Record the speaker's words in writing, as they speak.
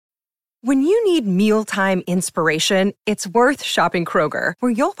When you need mealtime inspiration, it's worth shopping Kroger,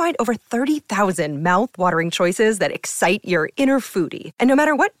 where you'll find over 30,000 mouth-watering choices that excite your inner foodie. And no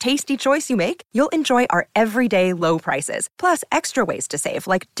matter what tasty choice you make, you'll enjoy our everyday low prices, plus extra ways to save,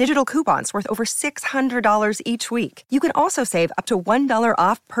 like digital coupons worth over $600 each week. You can also save up to $1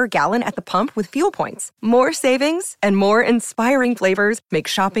 off per gallon at the pump with fuel points. More savings and more inspiring flavors make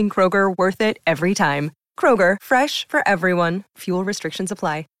shopping Kroger worth it every time. Kroger, fresh for everyone. Fuel restrictions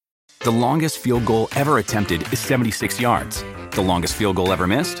apply. The longest field goal ever attempted is 76 yards. The longest field goal ever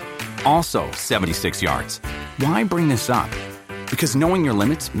missed? Also 76 yards. Why bring this up? Because knowing your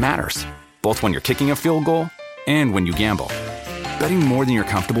limits matters, both when you're kicking a field goal and when you gamble. Betting more than you're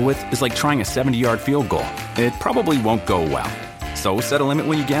comfortable with is like trying a 70-yard field goal. It probably won't go well. So set a limit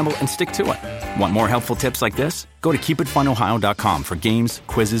when you gamble and stick to it. Want more helpful tips like this? Go to keepitfunohio.com for games,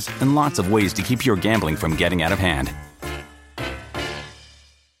 quizzes, and lots of ways to keep your gambling from getting out of hand.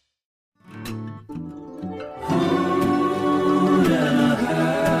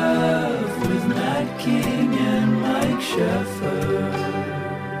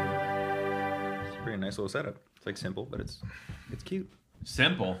 Nice little setup. It's like simple, but it's cute.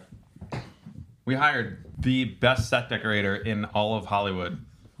 Simple. We hired the best set decorator in all of Hollywood.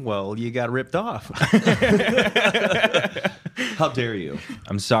 Well, you got ripped off. How dare you?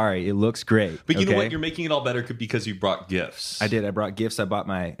 I'm sorry. It looks great. But you know what? You're making it all better because you brought gifts. I did. I brought gifts. I bought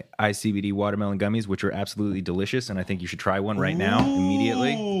my iCBD watermelon gummies, which are absolutely delicious, and I think you should try one right now,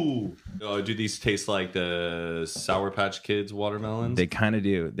 immediately. Do these taste like the Sour Patch Kids watermelons? They kind of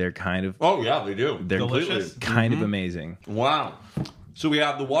do. They're kind of... Oh, yeah, they do. They're delicious. Kind of amazing. Wow. So we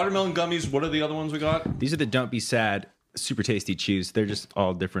have the watermelon gummies. What are the other ones we got? These are the Don't Be Sad super tasty chews. They're just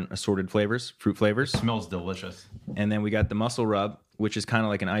all different assorted flavors, fruit flavors. Smells delicious. And then we got the Muscle Rub, which is kind of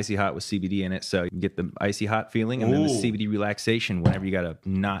like an icy hot with CBD in it. So you get the icy hot feeling and then the CBD relaxation whenever you got a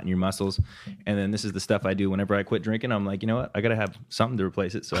knot in your muscles. And then this is the stuff I do whenever I quit drinking. I'm like, you know what? I got to have something to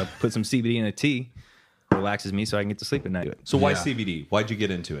replace it. So I put some CBD in a tea, relaxes me so I can get to sleep at night. So why CBD? Why'd you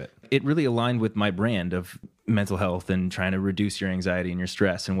get into it? It really aligned with my brand of mental health and trying to reduce your anxiety and your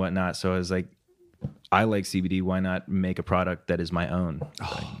stress and whatnot. So I was like, I like CBD. Why not make a product that is my own?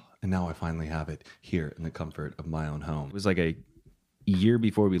 And now I finally have it here in the comfort of my own home. It was like a year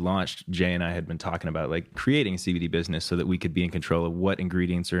before we launched, Jay and I had been talking about like creating a CBD business so that we could be in control of what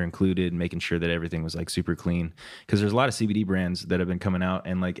ingredients are included, making sure that everything was like super clean. Because there's a lot of CBD brands that have been coming out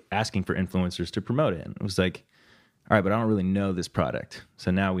and like asking for influencers to promote it. And it was like, all right, but I don't really know this product. So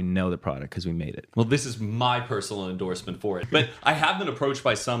now we know the product because we made it. Well, this is my personal endorsement for it. But I have been approached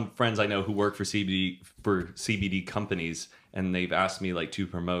by some friends I know who work for CBD companies, and they've asked me like to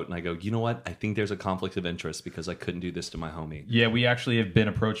promote, and I go, you know what? I think there's a conflict of interest because I couldn't do this to my homie. Yeah, we actually have been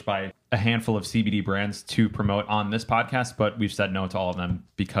approached by a handful of CBD brands to promote on this podcast, but we've said no to all of them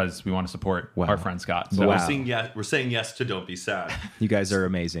because we want to support our friend Scott. So we're saying yes to Don't Be Sad. You guys are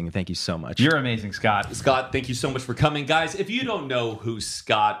amazing. Thank you so much. You're amazing, Scott. Scott, thank you so much for coming. Guys, if you don't know who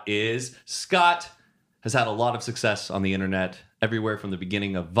Scott is, Scott has had a lot of success on the internet, everywhere from the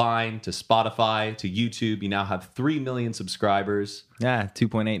beginning of Vine to Spotify to YouTube. You now have 3 million subscribers. Yeah,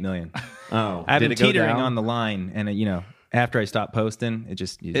 2.8 million. Oh, I've been teetering on the line, and after I stopped posting,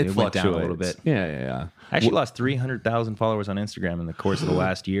 it went down a little bit. Yeah. I actually lost 300,000 followers on Instagram in the course of the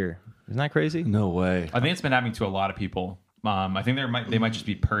last year. Isn't that crazy? No way. I think it's been happening to a lot of people. I think they might just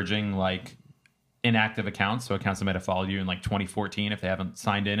be purging like inactive accounts, so accounts that might have followed you in like 2014 if they haven't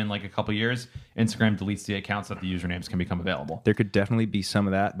signed in like a couple years. Instagram deletes the accounts that the usernames can become available. There could definitely be some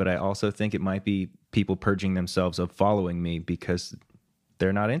of that, but I also think it might be people purging themselves of following me because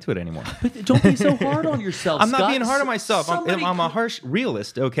they're not into it anymore. But don't be so hard on yourself, I'm not Scott. being hard on myself. I'm a harsh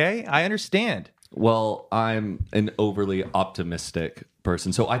realist, okay? I understand. Well, I'm an overly optimistic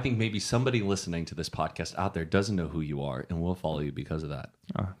person, so I think maybe somebody listening to this podcast out there doesn't know who you are and will follow you because of that.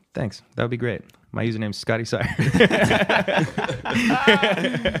 Oh, thanks. That would be great. My username's Scotty Sire.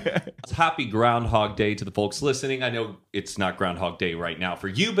 Happy Groundhog Day to the folks listening. I know it's not Groundhog Day right now for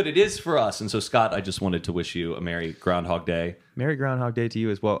you, but it is for us. And so, Scott, I just wanted to wish you a Merry Groundhog Day. Merry Groundhog Day to you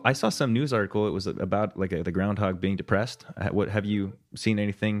as well. I saw some news article. It was about like the groundhog being depressed. What have you seen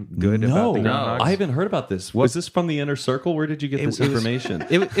anything good about the groundhogs? I haven't heard about this. Was this from the Inner Circle? Where did you get this information?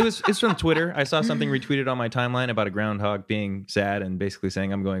 It's from Twitter. I saw something retweeted on my timeline about a groundhog being sad and basically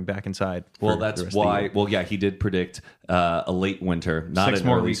saying, I'm going back inside. Well, that's why. Well, yeah, he did predict a late winter, not 6 an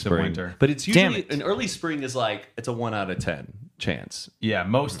more early weeks spring. of winter. But it's usually an early spring is like it's a 1 out of 10 chance. Yeah,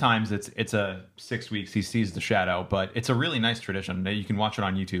 most times it's a 6 weeks. He sees the shadow, but it's a really nice tradition. You can watch it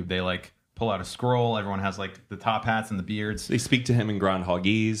on YouTube. They like pull out a scroll. Everyone has like the top hats and the beards. They speak to him in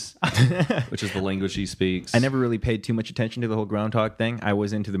groundhogese, which is the language he speaks. I never really paid too much attention to the whole groundhog thing. I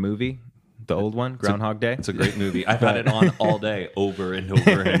was into the movie, the old one, Groundhog Day. It's a great movie. I've had it on all day, over and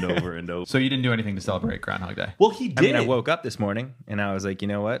over and over and over. So you didn't do anything to celebrate Groundhog Day? Well, he did. I mean, I woke up this morning and I was like, you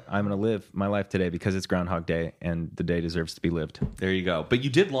know what? I'm going to live my life today because it's Groundhog Day and the day deserves to be lived. There you go. But you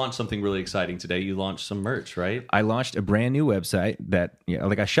did launch something really exciting today. You launched some merch, right? I launched a brand new website that,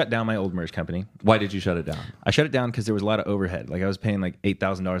 I shut down my old merch company. Why did you shut it down? I shut it down because there was a lot of overhead. Like I was paying like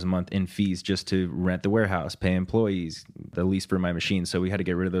 $8,000 a month in fees just to rent the warehouse, pay employees, the lease for my machines. So we had to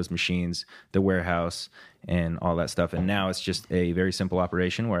get rid of those machines, the warehouse, and all that stuff. And now it's just a very simple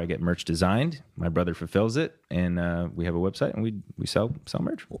operation where I get merch designed. My brother fulfills it, and we have a website, and we sell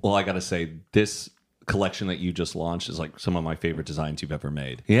merch. Well, I got to say, this collection that you just launched is like some of my favorite designs you've ever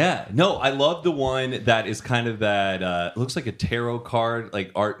made. Yeah. No, I love the one that is kind of that, looks like a tarot card,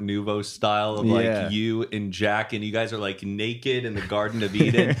 like Art Nouveau style of like you and Jack, and you guys are like naked in the Garden of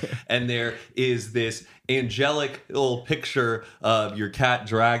Eden. And there is this angelic little picture of your cat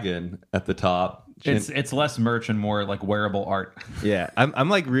dragon at the top. It's less merch and more like wearable art. Yeah. I'm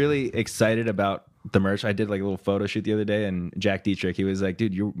like really excited about the merch. I did like a little photo shoot the other day, and Jack Dietrich, he was like,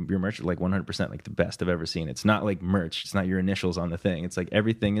 dude, your merch is like 100% like the best I've ever seen. It's not like merch. It's not your initials on the thing. It's like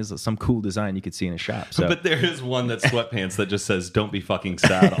everything is some cool design you could see in a shop. So. But there is one that's sweatpants that just says, don't be fucking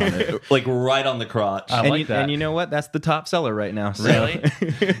sad on it. Like right on the crotch. I like that. And you know what? That's the top seller right now. So. Really?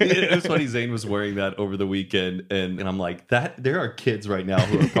 It was funny. Zane was wearing that over the weekend, and I'm like, there are kids right now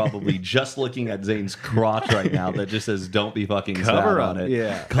who are probably just looking at Zane's crotch right now that just says, don't be fucking sad on it.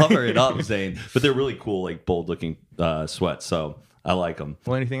 Yeah. Cover it up, Zane. But they're really cool, like bold looking sweats. So I like them.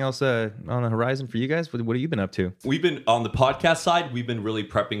 Well, anything else on the horizon for you guys? What have you been up to? We've been on the podcast side. We've been really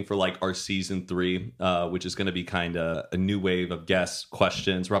prepping for like our season 3, which is going to be kind of a new wave of guest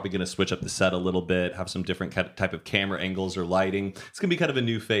questions. We're probably going to switch up the set a little bit, have some different type of camera angles or lighting. It's going to be kind of a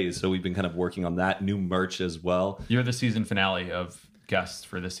new phase. So we've been kind of working on that, new merch as well. You're the season finale of guests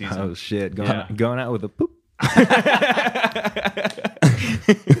for this season. Oh shit! Going out with a poop.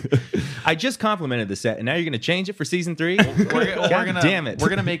 I just complimented the set, and now you're going to change it for season 3? Damn it. We're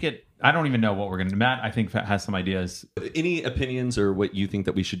going to make it. I don't even know what we're going to do. Matt, I think, has some ideas. Any opinions or what you think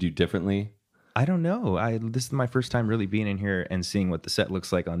that we should do differently? I don't know. This is my first time really being in here and seeing what the set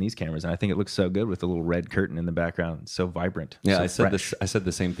looks like on these cameras, and I think it looks so good with the little red curtain in the background. It's so vibrant. Yeah, so I said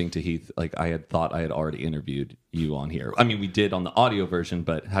the same thing to Heath. Like I had thought I had already interviewed you on here. I mean, we did on the audio version,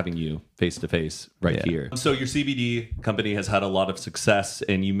 but having you face to face here. So your CBD company has had a lot of success,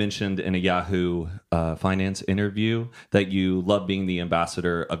 and you mentioned in a Yahoo Finance interview that you love being the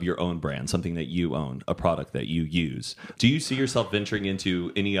ambassador of your own brand, something that you own, a product that you use. Do you see yourself venturing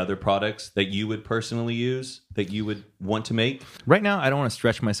into any other products that you would personally use, that you would want to make? Right now, I don't want to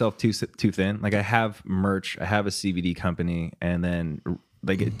stretch myself too thin. Like I have merch, I have a CBD company, and then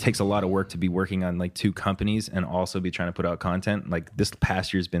like it takes a lot of work to be working on like 2 companies and also be trying to put out content. Like this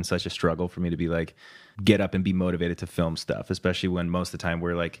past year has been such a struggle for me to be like get up and be motivated to film stuff, especially when most of the time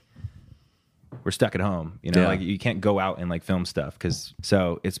we're stuck at home, like you can't go out and like film stuff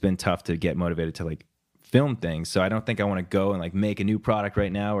so it's been tough to get motivated to like film things. So I don't think I want to go and like make a new product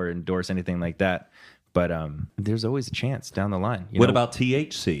right now or endorse anything like that. But there's always a chance down the line. What about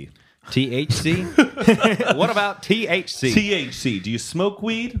THC? THC? What about THC? THC. Do you smoke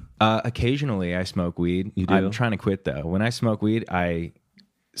weed? Occasionally I smoke weed. You do? I'm trying to quit though. When I smoke weed, I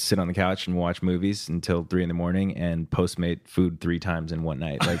sit on the couch and watch movies until 3 a.m. and Postmate food 3 times in one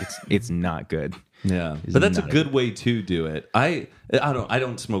night. Like it's not good. Yeah, but that's a good way to do it. I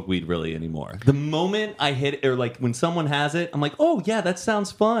don't smoke weed really anymore. The moment I hit it, or like when someone has it, I'm like, oh yeah, that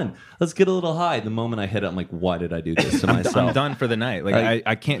sounds fun. Let's get a little high. The moment I hit it, I'm like, why did I do this to myself? I'm done for the night. Like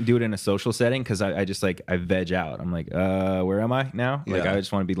I can't do it in a social setting because I just like I veg out. I'm like, where am I now? Like I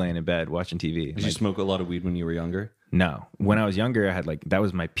just want to be laying in bed watching TV. Did you smoke a lot of weed when you were younger? No. When I was younger, I had like, that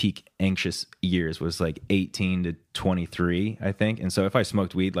was my peak anxious years, was like 18 to 23, I think. And so if I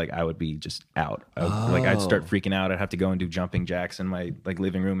smoked weed, like I would be just out. Like I'd start freaking out. I'd have to go and do jumping jacks in my like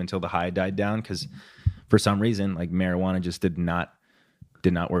living room until the high died down. Cause for some reason, like marijuana just did not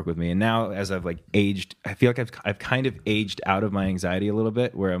work with me. And now as I've like aged, I feel like I've kind of aged out of my anxiety a little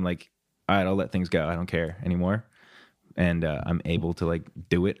bit where I'm like, all right, I'll let things go. I don't care anymore. And I'm able to like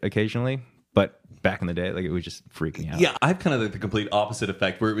do it occasionally. But back in the day, like it was just freaking out. Yeah, I have kind of like the complete opposite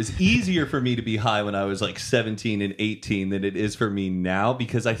effect where it was easier for me to be high when I was like 17 and 18 than it is for me now,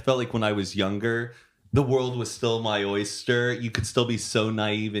 because I felt like when I was younger, the world was still my oyster. You could still be so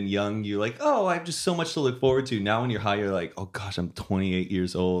naive and young. You're like, oh, I have just so much to look forward to. Now when you're high, you're like, oh gosh, I'm 28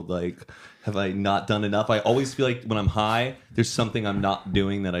 years old. Like, have I not done enough? I always feel like when I'm high, there's something I'm not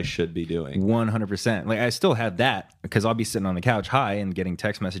doing that I should be doing. 100%. Like I still have that because I'll be sitting on the couch high and getting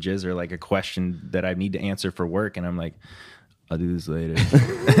text messages or like a question that I need to answer for work. And I'm like, I'll do this later.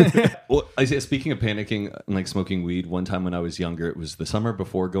 Well, I say, speaking of panicking and like smoking weed, one time when I was younger, it was the summer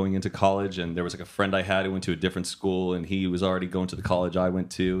before going into college, and there was like a friend I had who went to a different school, and he was already going to the college I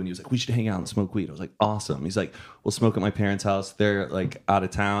went to, and he was like, "We should hang out and smoke weed." I was like, "Awesome." He's like, "We'll smoke at my parents' house. They're like out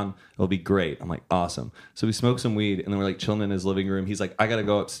of town. It'll be great." I'm like, "Awesome." So we smoked some weed, and then we're like chilling in his living room. He's like, "I gotta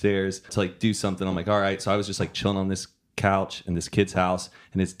go upstairs to like do something." I'm like, "All right." So I was just like chilling on this couch in this kid's house,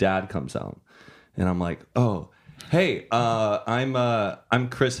 and his dad comes out, and I'm like, "Oh. Hey, I'm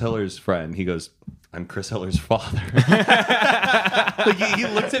Chris Hiller's friend." He goes, "I'm Chris Hiller's father." Like he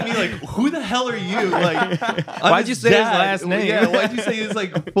looks at me like, "Who the hell are you?" Like, Why'd you say his last name? Yeah, why'd you say his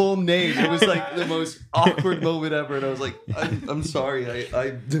like full name? It was like the most awkward moment ever, and I was like, "I'm sorry,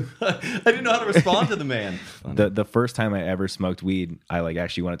 I didn't know how to respond to the man." The first time I ever smoked weed, I like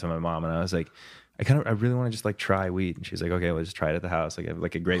actually went up to my mom and I was like, I really want to just like try weed. And she's like, "Okay, let's just try it at the house." Like I have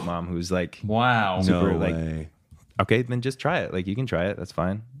like a great mom who's like, Wow. super, No like, way. "Okay, then just try it. Like you can try it. That's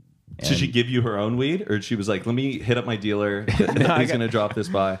fine." Did she give you her own weed, or she was like, "Let me hit up my dealer. He's gonna drop this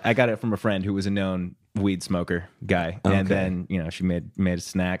by." I got it from a friend who was a known weed smoker guy. And then, she made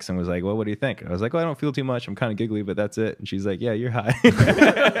snacks and was like, "Well, what do you think?" I was like, "Well, I don't feel too much. I'm kind of giggly, but that's it." And she's like, "Yeah, you're high."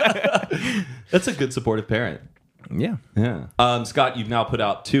 That's a good supportive parent. Yeah. Yeah. Scott, you've now put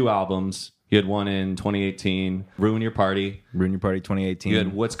out 2 albums. You had one in 2018, Ruin Your Party. Ruin Your Party 2018. You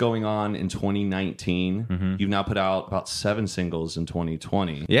had What's Going On in 2019. You've now put out about 7 singles in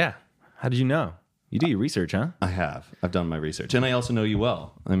 2020. Yeah. How did you know? You do your research, huh? I have. I've done my research. And I also know you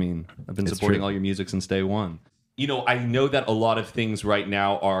well. I mean, I've been supporting true. all your music since day one. I know that a lot of things right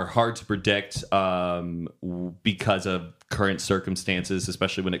now are hard to predict because of current circumstances,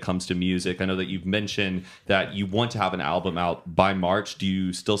 especially when it comes to music. I know that you've mentioned that you want to have an album out by March. Do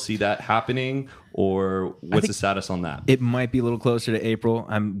you still see that happening, or what's the status on that? It might be a little closer to April.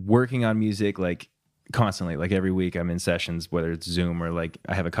 I'm working on music like constantly, like every week I'm in sessions, whether it's Zoom or like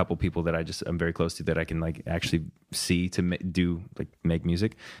I have a couple people that I'm very close to that I can like actually see to make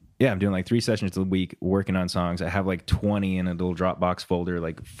music. Yeah, I'm doing like 3 sessions a week working on songs. I have like 20 in a little Dropbox folder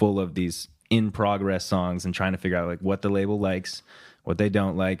like full of these in progress songs and trying to figure out like what the label likes, what they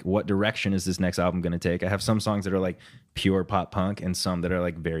don't like, what direction is this next album going to take. I have some songs that are like pure pop punk and some that are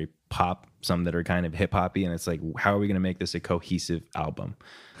like very pop, some that are kind of hip hoppy, and it's like, how are we going to make this a cohesive album?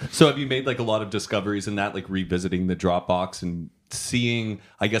 So have you made like a lot of discoveries in that, like revisiting the Dropbox and seeing,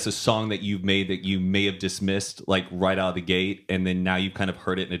 I guess, a song that you've made that you may have dismissed like right out of the gate, and then now you've kind of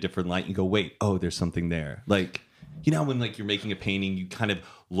heard it in a different light and you go, wait, oh, there's something there. Like, when like you're making a painting, you kind of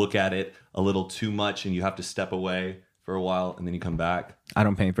look at it a little too much and you have to step away for a while and then you come back. I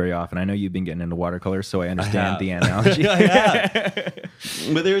don't paint very often. I know you've been getting into watercolors, so I understand the analogy. I have.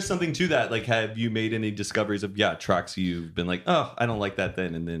 But there's something to that. Like, have you made any discoveries of tracks you've been like, oh, I don't like that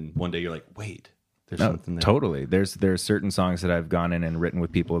then, and then one day you're like, wait, there's something there. Totally. There's certain songs that I've gone in and written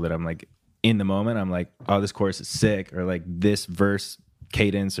with people that I'm like, in the moment, I'm like, oh, this chorus is sick, or like this verse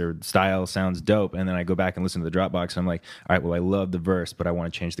cadence or style sounds dope, and then I go back and listen to the Dropbox and I'm like, all right, well, I love the verse, but I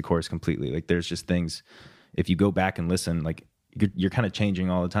want to change the chorus completely. Like, there's just things, if you go back and listen, like you're kind of changing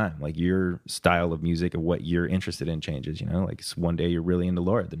all the time. Like your style of music and what you're interested in changes, like one day you're really into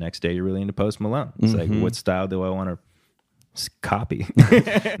Lorde, the next day you're really into Post Malone. It's like, what style do I want to copy?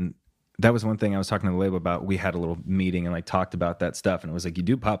 And that was one thing I was talking to the label about. We had a little meeting and like talked about that stuff, and it was like, you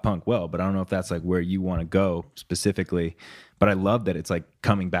do pop punk well, but I don't know if that's like where you want to go specifically. But I love that it's like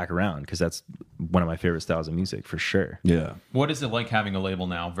coming back around, because that's one of my favorite styles of music for sure. Yeah. What is it like having a label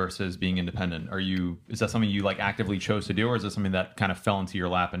now versus being independent? Is that something you like actively chose to do, or is it something that kind of fell into your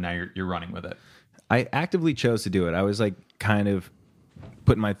lap and now you're running with it? I actively chose to do it. I was like kind of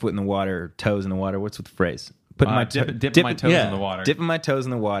putting my foot in the water, or toes in the water. What's the phrase? Dipping my toes in the water. Dipping my toes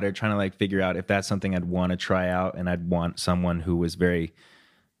in the water, trying to like figure out if that's something I'd want to try out, and I'd want someone who was very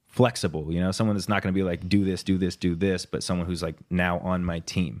flexible, someone that's not going to be like, do this, do this, do this, but someone who's like now on my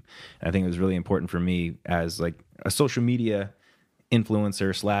team. And I think it was really important for me as like a social media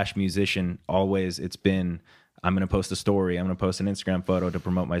influencer / musician. Always it's been, I'm going to post a story, I'm going to post an Instagram photo to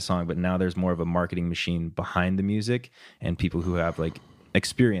promote my song, but now there's more of a marketing machine behind the music and people who have like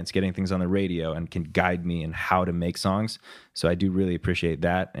experience getting things on the radio and can guide me in how to make songs. So I do really appreciate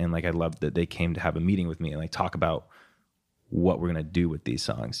that. And like, I love that they came to have a meeting with me and like talk about what we're going to do with these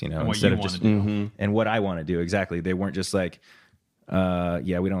songs, instead of just, and what I want to do. Exactly. They weren't just like,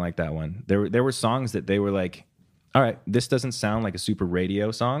 yeah, we don't like that one. There were songs that they were like, all right, this doesn't sound like a super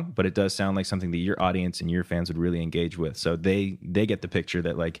radio song, but it does sound like something that your audience and your fans would really engage with. So they get the picture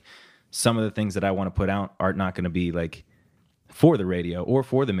that like some of the things that I want to put out are not going to be like for the radio or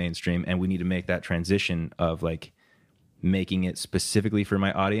for the mainstream. And we need to make that transition of like making it specifically for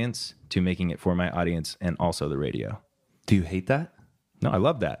my audience to making it for my audience and also the radio. Do you hate that? No, I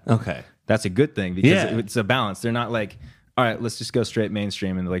love that. Okay. That's a good thing because Yeah. it's a balance. They're not like, all right, let's just go straight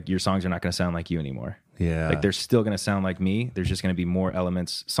mainstream and like your songs are not going to sound like you anymore. Yeah. Like they're still going to sound like me. There's just going to be more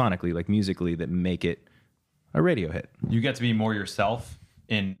elements sonically, like musically, that make it a radio hit. You get to be more yourself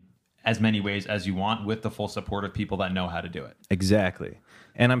in as many ways as you want with the full support of people that know how to do it. Exactly.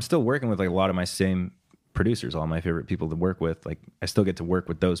 And I'm still working with like a lot of my same producers, all my favorite people to work with. Like I still get to work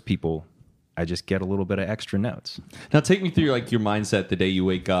with those people. I just get a little bit of extra notes. Now take me through like your mindset the day you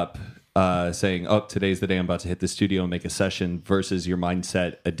wake up saying, oh, today's the day I'm about to hit the studio and make a session versus your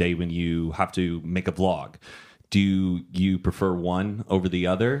mindset a day when you have to make a vlog. Do you prefer one over the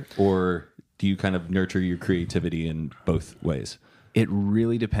other, or do you kind of nurture your creativity in both ways? It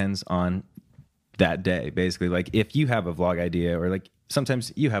really depends on that day, basically. Like if you have a vlog idea, or like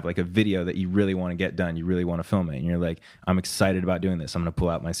sometimes you have like a video that you really want to get done, you really want to film it, and you're like, I'm excited about doing this. I'm going to pull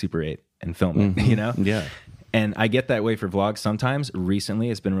out my Super 8 and film it, you know? Yeah. And I get that way for vlogs sometimes. Recently,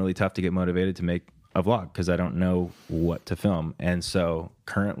 it's been really tough to get motivated to make a vlog because I don't know what to film. And so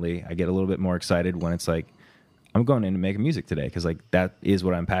currently, I get a little bit more excited when it's like, I'm going in to make music today because like that is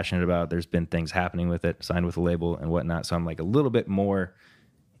what I'm passionate about. There's been things happening with it, signed with a label and whatnot. So I'm like a little bit more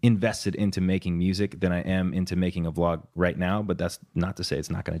invested into making music than I am into making a vlog right now. But that's not to say it's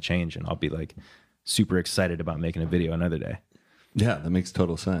not going to change. And I'll be like super excited about making a video another day. Yeah, that makes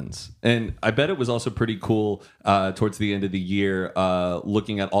total sense. And I bet it was also pretty cool towards the end of the year,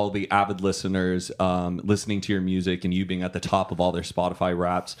 looking at all the avid listeners listening to your music and you being at the top of all their Spotify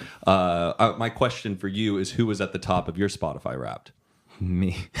Wrapped. My question for you is, who was at the top of your Spotify Wrapped?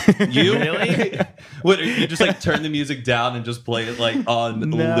 Me. You? Really? What, you just like turn the music down and just play it like on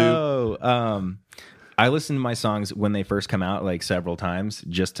loop? No. I listen to my songs when they first come out like several times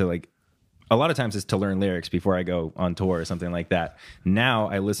just to like, a lot of times it's to learn lyrics before I go on tour or something like that. Now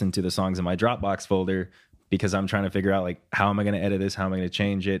I listen to the songs in my Dropbox folder because I'm trying to figure out like, how am I going to edit this? How am I going to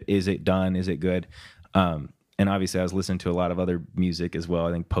change it? Is it done? Is it good? And obviously I was listening to a lot of other music as well.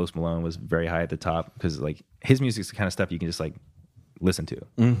 I think Post Malone was very high at the top because like his music's the kind of stuff you can just like listen to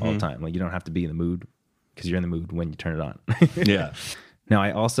all the time. Like you don't have to be in the mood because you're in the mood when you turn it on. Yeah. Now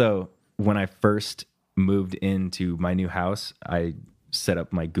I also, when I first moved into my new house, I set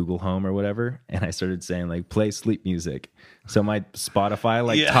up my Google Home or whatever, and I started saying like play sleep music. So my Spotify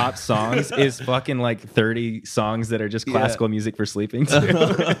like top songs is fucking like 30 songs that are just classical music for sleeping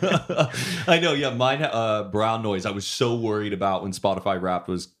to. I know, yeah. Mine, Brown Noise. I was so worried about when Spotify Wrapped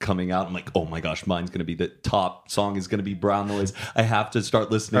was coming out. I'm like, oh my gosh, mine's gonna be the top song is gonna be Brown Noise. I have to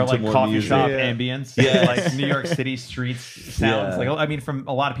start listening or like to more coffee music. shop ambience, like New York City streets sounds. Yeah. Like I mean, from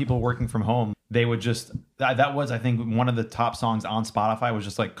a lot of people working from home, they would just that was I think one of the top songs on Spotify was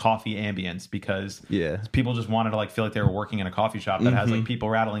just like coffee ambience because people just wanted to like feel like they were working in a coffee shop that has like people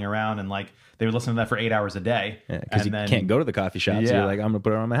rattling around and like they would listen to that for 8 hours a day. Because you can't go to the coffee shop, so you're like, I'm gonna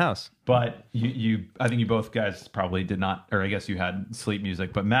put it on my house. But you I think you both guys probably did not, or I guess you had sleep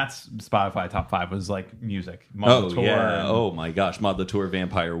music, but Matt's Spotify top 5 was like music. Mod Tour yeah. Oh my gosh. Mod the Tour,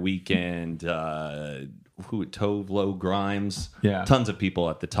 Vampire Weekend, Tove Lo, Grimes. Yeah. Tons of people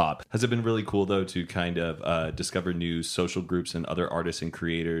at the top. Has it been really cool though to kind of discover new social groups and other artists and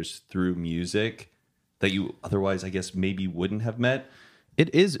creators through music that you otherwise, I guess, maybe wouldn't have met?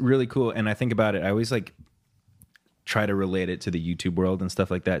 It is really cool. And I think about it, I always like try to relate it to the YouTube world and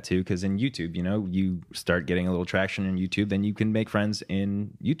stuff like that too. Because in YouTube, you know, you start getting a little traction in YouTube, then you can make friends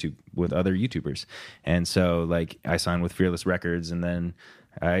in YouTube with other YouTubers. And so like I signed with Fearless Records, and then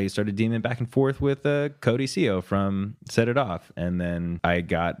I started DMing back and forth with Cody Seo from Set It Off. And then I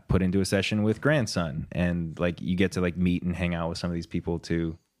got put into a session with Grandson. And like you get to like meet and hang out with some of these people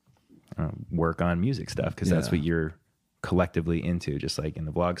to work on music stuff because that's what you're collectively into. Just like in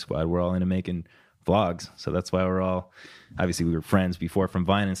the Vlog Squad, we're all into making vlogs, so that's why we're all, obviously we were friends before from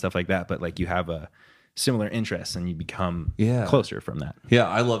Vine and stuff like that, but like you have a similar interest and you become closer from that. Yeah,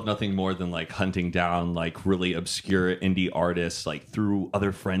 I love nothing more than like hunting down like really obscure indie artists like through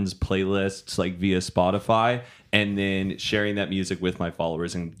other friends' playlists like via Spotify, and then sharing that music with my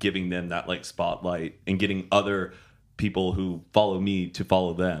followers and giving them that like spotlight and getting other people who follow me to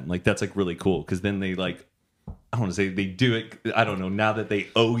follow them. Like that's like really cool because then they like, I don't want to say they do it, I don't know, now that they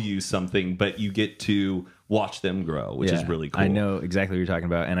owe you something, but you get to watch them grow, which is really cool. I know exactly what you're talking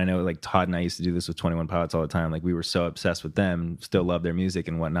about. And I know like Todd and I used to do this with 21 Pilots all the time. Like we were so obsessed with them, still love their music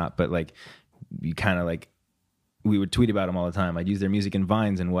and whatnot. But like you kind of like, we would tweet about them all the time. I'd use their music in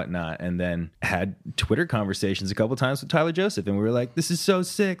Vines and whatnot, and then had Twitter conversations a couple times with Tyler Joseph, and we were like, "This is so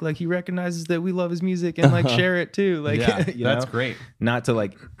sick! Like he recognizes that we love his music and like share it too." Like, that's great. Not to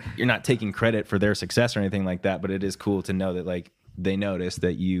like, you're not taking credit for their success or anything like that, but it is cool to know that like they notice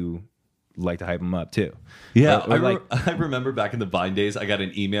that you like to hype them up too. Yeah, Or I remember back in the Vine days, I got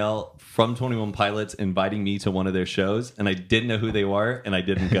an email from 21 Pilots inviting me to one of their shows, and I didn't know who they were, and I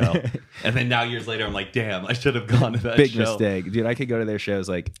didn't go. And then now years later, I'm like, damn, I should have gone to that big show. mistake, dude. I could go to their shows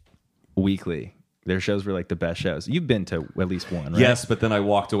like weekly. Their shows were like the best shows. You've been to at least one, right? Yes, but then I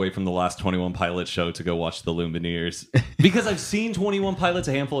walked away from the last 21 Pilots show to go watch the Lumineers. Because I've seen 21 Pilots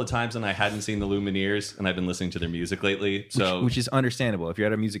a handful of times and I hadn't seen the Lumineers, and I've been listening to their music lately. So Which is understandable. If you're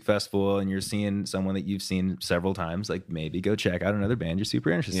at a music festival and you're seeing someone that you've seen several times, like maybe go check out another band you're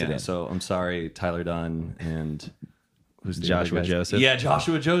super interested yeah, in. so I'm sorry, Tyler Dunn and who's the Joshua other guy? Joseph. Yeah,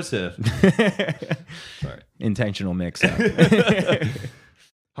 Joshua Joseph. Sorry. Intentional mix up.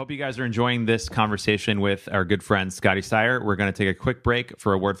 Hope you guys are enjoying this conversation with our good friend Scotty Sire. We're going to take a quick break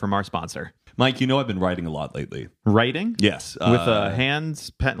for a word from our sponsor. Mike, you know I've been writing a lot lately. Writing? Yes. With hands,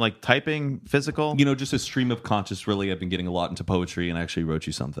 pen, like typing, physical? You know, just a stream of conscious, really. I've been getting a lot into poetry, and I actually wrote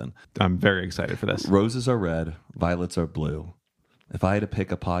you something. I'm very excited for this. Roses are red, violets are blue. If I had to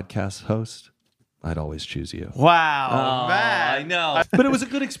pick a podcast host, I'd always choose you. Wow. man. I know. But it was a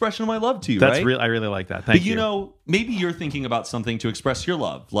good expression of my love to you, That's right? real. I really like that. Thank But you know, maybe you're thinking about something to express your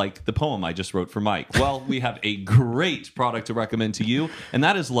love, like the poem I just wrote for Mike. Well, we have a great product to recommend to you, and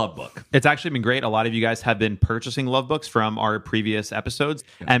that is Love Book. It's actually been great. A lot of you guys have been purchasing love books from our previous episodes,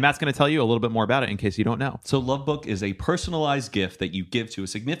 and Matt's going to tell you a little bit more about it in case you don't know. So Love Book is a personalized gift that you give to a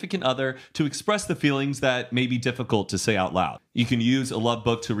significant other to express the feelings that may be difficult to say out loud. You can use a Love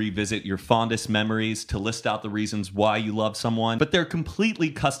Book to revisit your fondest memories, to list out the reasons why you love someone, but they're completely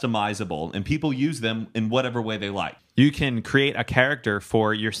customizable, and people use them in whatever way they like. You can create a character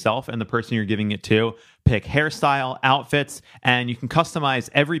for yourself and the person you're giving it to, pick hairstyle, outfits, and you can customize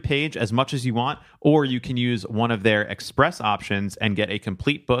every page as much as you want, or you can use one of their express options and get a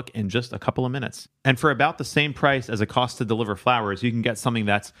complete book in just a couple of minutes. And for about the same price as it costs to deliver flowers, you can get something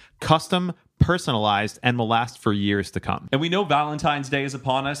that's custom, personalized, and will last for years to come. And we know Valentine's Day is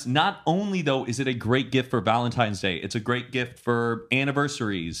upon us. Not only, though, is it a great gift for Valentine's Day, it's a great gift for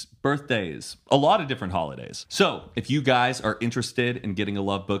anniversaries, birthdays, a lot of different holidays. So if you guys are interested in getting a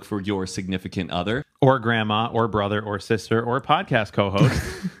love book for your significant other, Or grandma, or brother, or sister, or podcast co-host.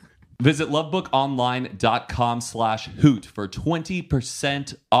 visit lovebookonline.com/hoot for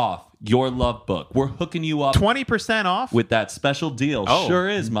 20% off your love book. We're hooking you up 20% off? with that special deal. Oh. Sure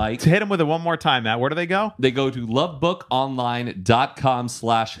is, Mike. To hit them with it one more time, Matt, where do they go? They go to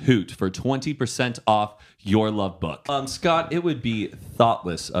lovebookonline.com/hoot for 20% off your love book. Scott, it would be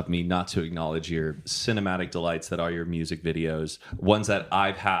thoughtless of me not to acknowledge your cinematic delights that are your music videos, ones that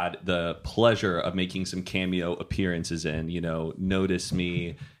I've had the pleasure of making some cameo appearances in. You know, Notice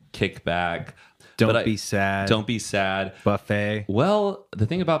Me, Kickback. Don't Be Sad. Don't Be Sad. Buffet. Well, the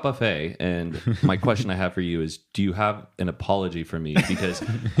thing about Buffet, and my question I have for you is, do you have an apology for me? Because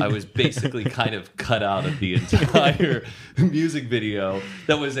I was basically kind of cut out of the entire music video.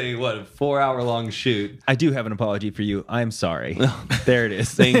 That was a, 4-hour long shoot. I do have an apology for you. I'm sorry. There it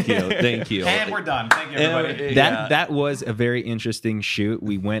is. Thank you. Thank you. And we're done. Thank you, everybody. That was a very interesting shoot.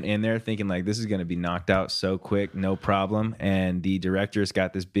 We went in there thinking like this is going to be knocked out so quick, no problem. And the director's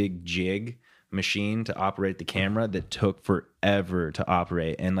got this big jig machine to operate the camera that took forever to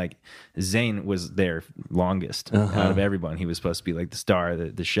operate. And like Zane was there longest out of everyone. He was supposed to be like the star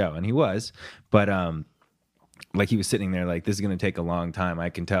of the show, and he was. But like he was sitting there like, this is going to take a long time, I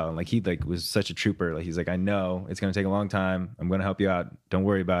can tell. And like he like was such a trooper. Like he's like, I know it's going to take a long time. I'm going to help you out. Don't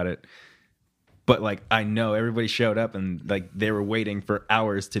worry about it. But like I know everybody showed up and like they were waiting for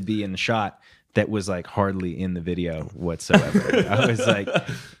hours to be in the shot that was like hardly in the video whatsoever. I was like,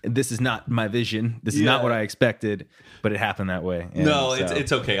 this is not my vision. This is not what I expected, but it happened that way. And No, so,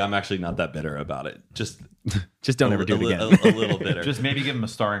 it's okay. I'm actually not that bitter about it. Just don't ever do it again. A little bitter. Just maybe give him a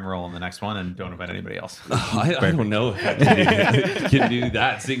starring role in the next one and don't invite anybody else. I don't know if I can do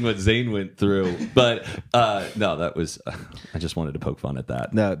that, seeing what Zane went through. But no, that was, I just wanted to poke fun at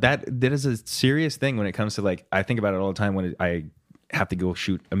that. No, that is a serious thing when it comes to like, I think about it all the time when I have to go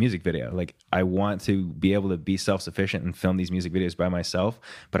shoot a music video. Like I want to be able to be self-sufficient and film these music videos by myself,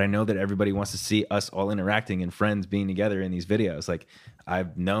 but I know that everybody wants to see us all interacting and friends being together in these videos. Like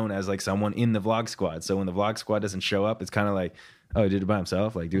I've known as like someone in the vlog squad. So when the vlog squad doesn't show up, it's kind of like, oh, he did it by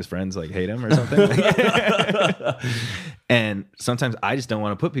himself. Like do his friends like hate him or something? And sometimes I just don't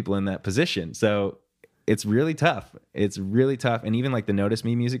want to put people in that position. So it's really tough. It's really tough. And even like the Notice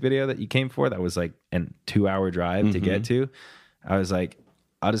Me music video that you came for, that was like a 2-hour drive to get to. I was like,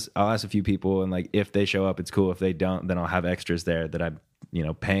 I'll ask a few people, and like if they show up, it's cool. If they don't, then I'll have extras there that I you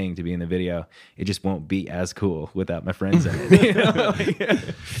know, paying to be in the video. It just won't be as cool without my friends in it. You know?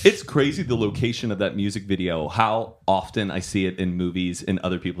 It's crazy the location of that music video. How often I see it in movies, in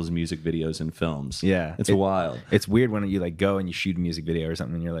other people's music videos and films. Yeah, it's wild. It's weird when you like go and you shoot a music video or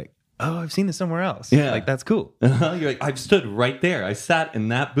something, and you're like, oh, I've seen this somewhere else. Yeah, like that's cool. You're like, I've stood right there. I sat in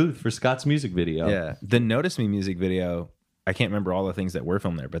that booth for Scott's music video. Yeah, the Notice Me music video. I can't remember all the things that were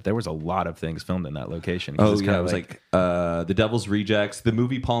filmed there, but there was a lot of things filmed in that location. Oh yeah, it was like The Devil's Rejects, the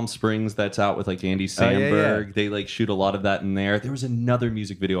movie Palm Springs that's out with like Andy Samberg. Yeah. They like shoot a lot of that in there. There was another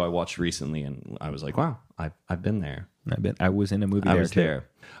music video I watched recently, and I was like, wow, I've been there. I was in a movie. I there was too.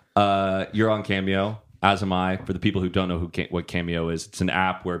 there. You're on Cameo, as am I. For the people who don't know what Cameo is, it's an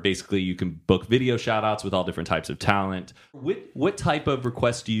app where basically you can book video shout outs with all different types of talent. What type of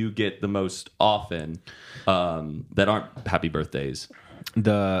requests do you get the most often that aren't happy birthdays?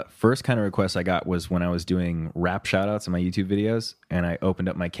 The first kind of request I got was when I was doing rap shout outs in my YouTube videos, and I opened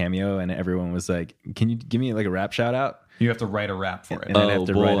up my Cameo, and everyone was like, can you give me like a rap shout out? You have to write a rap for it. And I have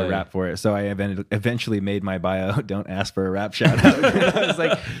to write a rap for it. So I eventually made my bio, don't ask for a rap shout out. I was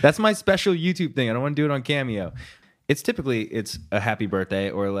like, that's my special YouTube thing. I don't want to do it on Cameo. It's typically a happy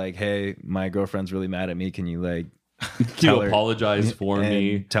birthday or like, hey, my girlfriend's really mad at me. Can you like apologize for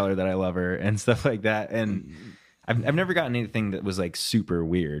me? Tell her that I love her and stuff like that. And I've never gotten anything that was like super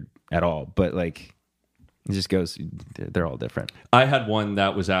weird at all. But like, it just goes, they're all different. I had one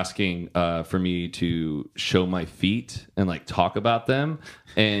that was asking for me to show my feet and like talk about them.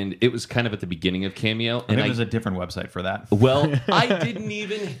 And it was kind of at the beginning of Cameo. I think there's a different website for that. Well, I didn't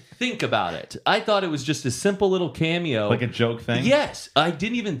even think about it. I thought it was just a simple little cameo. Like a joke thing? Yes. I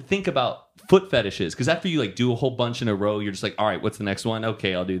didn't even think about foot fetishes. Because after you like do a whole bunch in a row, you're just like, all right, what's the next one?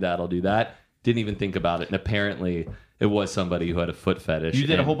 Okay, I'll do that. Didn't even think about it. And apparently it was somebody who had a foot fetish. You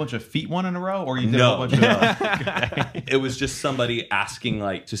did a whole bunch of feet one in a row, or you did a whole bunch of okay. It was just somebody asking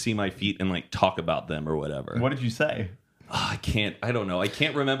like to see my feet and like talk about them or whatever. What did you say? I don't know. I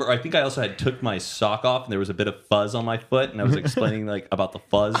can't remember. I think I also took my sock off and there was a bit of fuzz on my foot, and I was explaining like about the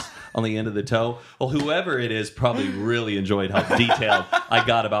fuzz on the end of the toe. Well, whoever it is probably really enjoyed how detailed I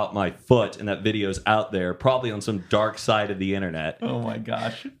got about my foot, and that video's out there, probably on some dark side of the internet. Oh my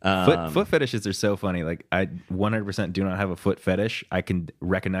gosh. Foot fetishes are so funny. Like I 100% do not have a foot fetish. I can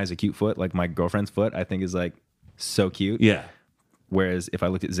recognize a cute foot, like my girlfriend's foot. I think is like so cute. Yeah. Whereas if I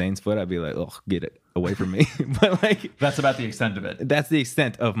looked at Zane's foot, I'd be like, "Oh, get it away from me." But like, that's about the extent of it. That's the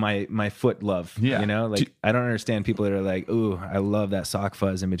extent of my foot love. Yeah, you know, like I don't understand people that are like, "Ooh, I love that sock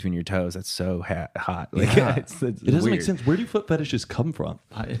fuzz in between your toes. That's so hot." Like, yeah. it doesn't weird. make sense. Where do foot fetishes come from?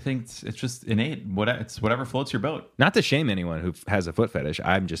 I think it's just innate. It's whatever floats your boat. Not to shame anyone who has a foot fetish.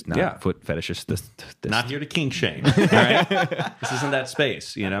 I'm just not foot fetishist. This. Not here to kink shame. All right, this isn't that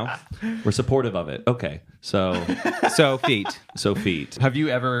space. You know, we're supportive of it. Okay, so feet. Have you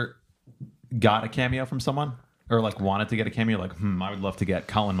ever got a cameo from someone, or like wanted to get a cameo? Like, I would love to get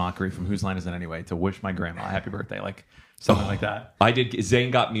Colin Mockery from Whose Line Is It Anyway to wish my grandma a happy birthday, like something like that. I did.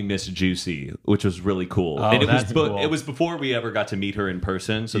 Zane got me Miss Juicy, which was really cool. Oh, and that's cool. It was before we ever got to meet her in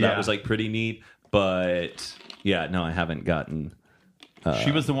person, so that was like pretty neat. But yeah, no, I haven't gotten.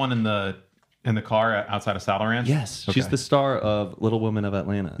 She was the one in the car outside of Saddle Ranch. Yes, Okay. she's the star of Little Women of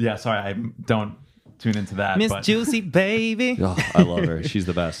Atlanta. Yeah, sorry, I don't tune into that. Miss but Juicy baby. Oh, I love her. She's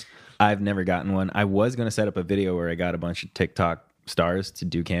the best. I've never gotten one. I was going to set up a video where I got a bunch of TikTok stars to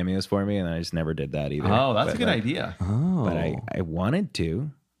do cameos for me, and I just never did that either. Oh, that's a good idea. But I wanted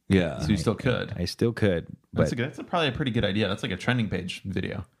to. Yeah. So you still could. I still could. But That's probably a pretty good idea. That's like a trending page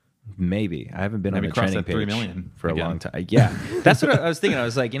video. maybe. I haven't been Maybe on the cross trending that 3 page million for again. a long time. Yeah. That's what I was thinking. I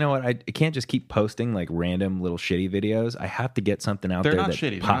was like, you know what? I can't just keep posting like random little shitty videos. I have to get something out They're there not that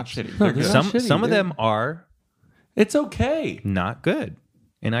shitty. pops. They're not shitty. No, They're they're good. not shitty. Some of them are It's okay. not good.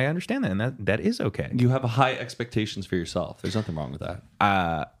 And I understand that, and that is okay. You have high expectations for yourself. There's nothing wrong with that.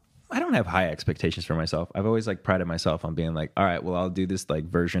 I don't have high expectations for myself. I've always like prided myself on being like, all right, well, I'll do this like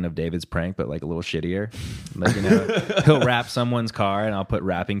version of David's prank, but like a little shittier. Like, you know, he'll wrap someone's car and I'll put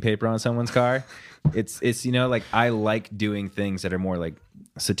wrapping paper on someone's car. It's you know, like I like doing things that are more like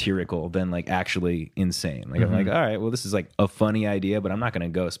satirical than like actually insane. Like I'm like, all right, well, this is like a funny idea, but I'm not going to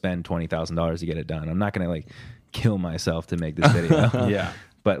go spend $20,000 to get it done. I'm not going to like kill myself to make this video. Yeah.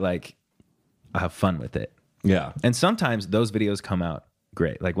 But like I have fun with it. Yeah. And sometimes those videos come out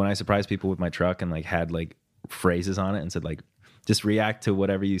great. Like when I surprised people with my truck and like had like phrases on it and said like, just react to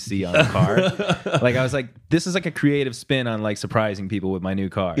whatever you see on the car. Like I was like, this is like a creative spin on like surprising people with my new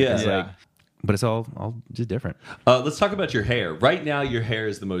car. Yeah. It's Yeah. like, but it's all just different. Let's talk about your hair. Right now, your hair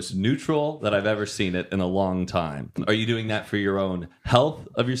is the most neutral that I've ever seen it in a long time. Are you doing that for your own health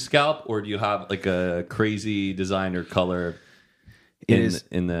of your scalp, or do you have like a crazy designer color?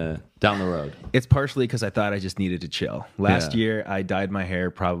 in the down the road? It's partially because I thought I just needed to chill. Last Yeah. year, I dyed my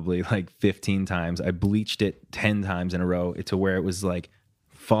hair probably like 15 times. I bleached it 10 times in a row to where it was like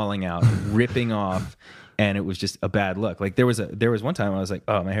falling out, ripping off, and it was just a bad look. Like there was one time I was like,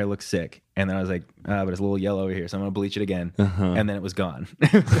 oh, my hair looks sick, and then I was like, but it's a little yellow over here, so I'm gonna bleach it again, and then it was gone.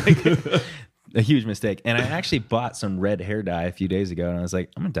 It was like a huge mistake. And I actually bought some red hair dye a few days ago, and I was like,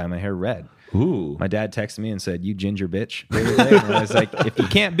 I'm gonna dye my hair red. Ooh. My dad texted me and said, "You ginger bitch." And I was like, if you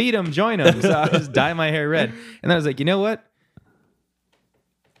can't beat him, join him. So I just dye my hair red. And then I was like, you know what?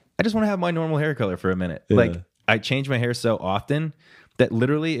 I just want to have my normal hair color for a minute. Yeah. Like I change my hair so often that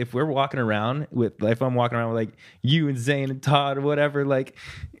literally if we're walking around with, if I'm walking around with like you and Zane and Todd or whatever, like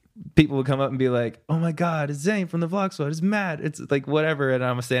people will come up and be like, "Oh my God, it's Zane from the Vlog Squad. It's Matt." It's like whatever. And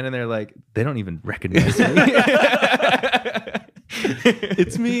I'm standing there like, they don't even recognize me.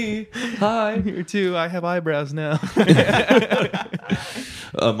 It's me. Hi. Here too. I have eyebrows now.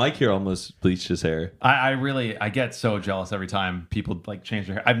 Mike here almost bleached his hair. I get so jealous every time people like change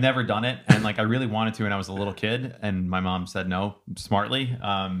their hair. I've never done it, and like I really wanted to when I was a little kid, and my mom said no smartly.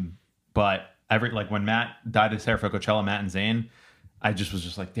 But when Matt dyed his hair for Coachella, Matt and Zane, I just was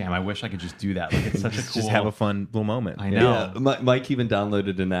just like, damn, I wish I could just do that. Like it's such a cool. Just have a fun little moment. I know. Yeah, Mike even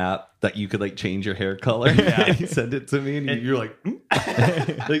downloaded an app that you could like change your hair color. Yeah. And he sent it to me, and you're like,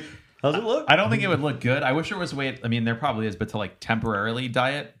 like, how's it look? I don't think it would look good. I wish there was a way. I mean, there probably is, but to like temporarily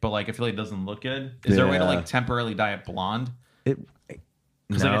dye it. But like, I feel like it doesn't look good. Is there a way to Yeah. like temporarily dye it blonde?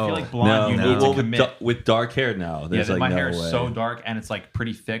 Because No. like, I feel like blonde, you No, need well, to commit. with dark hair now, Yeah, there's my like hair no is way. so dark and it's like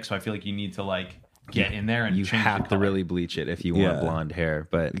pretty thick, so I feel like you need to like get in there and You change the have to color. really bleach it if you want Yeah. blonde hair.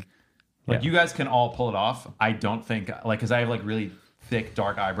 But Like yeah. you guys can all pull it off. I don't think like because I have like really thick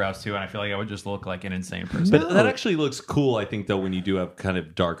dark eyebrows too, and I feel like I would just look like an insane person. But that actually looks cool, I think, though, when you do have kind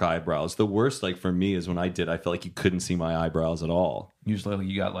of dark eyebrows. The worst, like for me, is when I felt like you couldn't see my eyebrows at all. Usually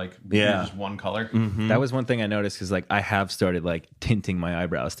you got like Yeah. just one color. that was one thing I noticed because like I have started like tinting my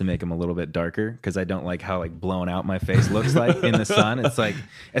eyebrows to make them a little bit darker because I don't like how like blown out my face looks like in the sun. It's like,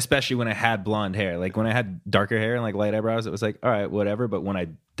 especially when I had blonde hair. Like when I had darker hair and like light eyebrows, it was like, all right, whatever. But when I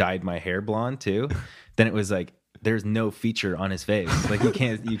dyed my hair blonde too, then it was like, there's no feature on his face. Like you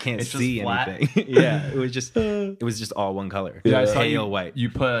can't It's just see flat. anything. Yeah, it was just all one color. Yeah, I saw Pale white.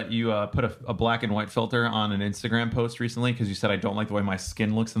 You put a black and white filter on an Instagram post recently because you said I don't like the way my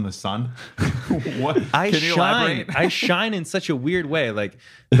skin looks in the sun. What? I Can you shine. elaborate? I shine in such a weird way. Like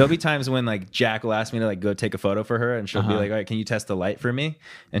there'll be times when like Jack will ask me to like go take a photo for her, and she'll be like, "All right, can you test the light for me?"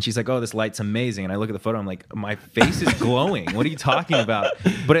 And she's like, "Oh, this light's amazing." And I look at the photo, I'm like, "My face is glowing. What are you talking about?"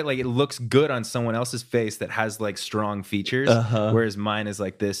 But it looks good on someone else's face that has like strong features, whereas mine is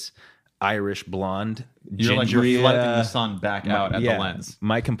like this Irish blonde. You're like ginger- reflecting the sun back out at yeah, the lens.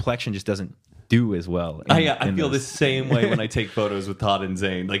 My complexion just doesn't do as well. I feel the same way when I take photos with Todd and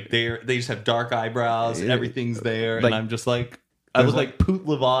Zane. Like they just have dark eyebrows, everything's there, Like- and I'm just like, I look like Poot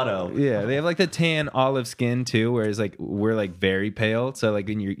Lovato. Yeah, they have like the tan olive skin too, whereas like we're like very pale. So like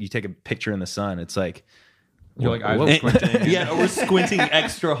when you take a picture in the sun, it's like You're like, whoa. I'm squinting. Yeah, we're squinting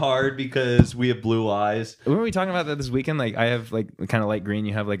extra hard because we have blue eyes. Weren't we talking about that this weekend? Like I have like kind of light green,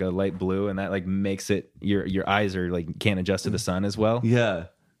 you have like a light blue, and that like makes it your eyes are like can't adjust to the sun as well. Yeah.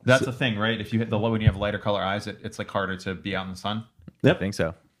 That's the thing, right? If you hit when you have lighter color eyes, it's like harder to be out in the sun. I think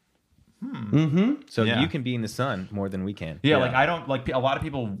so. So Yeah. you can be in the sun more than we can. Yeah, like I don't like a lot of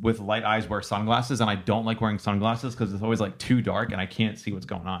people with light eyes wear sunglasses, and I don't like wearing sunglasses because it's always like too dark and I can't see what's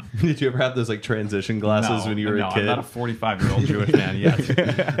going on. Did you ever have those like transition glasses when you were a kid? I'm not a 45-year-old Jewish man yet.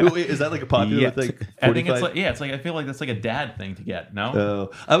 Wait, is that like a popular Yet. thing? I think it's 45? like I feel like that's like a dad thing to get. No,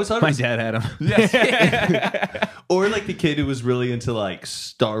 Oh, I was talking My dad had them. or like the kid who was really into like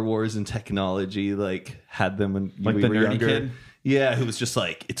Star Wars and technology, like had them when Like we the were nerdy younger. kid? Yeah, who was just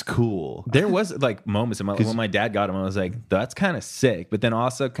like, it's cool. There was like moments in when my dad got them, I was like, that's kind of sick, but then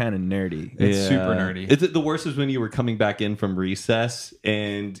also kind of nerdy. It's super nerdy. The worst was when you were coming back in from recess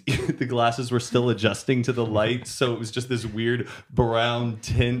and the glasses were still adjusting to the light, so it was just this weird brown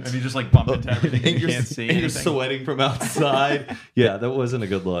tint. and you just like bump into everything and you can't see and you're anything. sweating from outside. Yeah, that wasn't a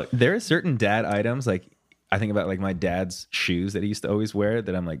good look. There are certain dad items like I think about like my dad's shoes that he used to always wear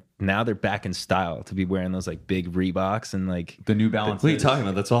that I'm like now they're back in style to be wearing those like big Reeboks and like The New Balance. What are you talking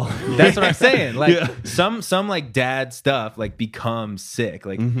about? That's all. that's what I'm saying. Like Yeah. some like dad stuff like becomes sick.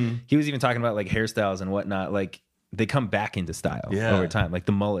 Like he was even talking about like hairstyles and whatnot. Like they come back into style Yeah. over time. Like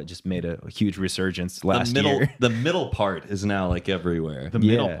the mullet just made a huge resurgence last the middle, year. the middle part is now like everywhere. The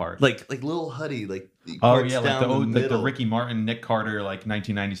middle Yeah. part. like Lil Huddy, like oh parts yeah, like down the middle. Ricky Martin, Nick Carter, like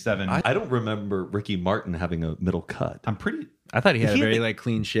 1997. I don't remember Ricky Martin having a middle cut. I'm pretty. I thought he had a He had very the- like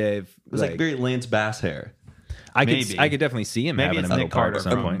clean shave. It was like very Lance Bass hair. I Maybe. could definitely see him Maybe having a it's middle Nick part Carter at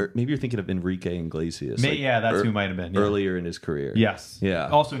some from- point. Or maybe you're thinking of Enrique Iglesias. Yeah, that's who might have been. Yeah. Earlier in his career. Yes. Yeah.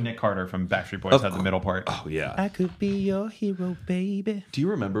 Also, Nick Carter from Backstreet Boys had the middle part. Oh, yeah. I could be your hero, baby. Do you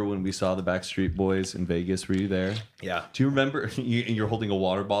remember when we saw the Backstreet Boys in Vegas? Were you there? Yeah. Do you remember you're holding a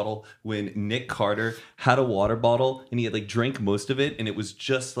water bottle when Nick Carter had a water bottle and he had like drank most of it and it was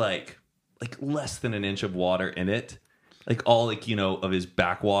just like less than an inch of water in it, like all like of his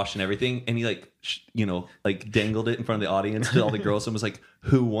backwash and everything, and he like like dangled it in front of the audience to all the girls and was like,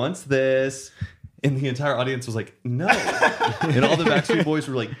 "Who wants this?" And the entire audience was like, "No," and all the Backstreet Boys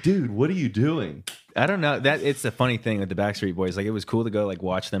were like, "Dude, what are you doing?" I don't know. That it's a funny thing with the Backstreet Boys. Like, it was cool to go like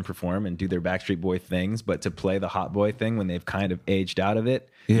watch them perform and do their Backstreet Boy things, but to play the hot boy thing when they've kind of aged out of it,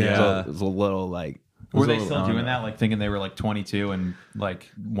 Yeah. it was a little like. Were they still doing that, like thinking they were like 22 and like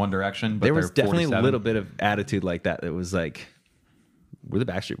One Direction? But There was they're definitely 47? a little bit of attitude like that. That was like, we're the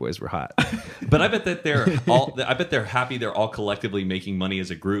Backstreet Boys. We're hot. But I bet that they're happy. They're all collectively making money as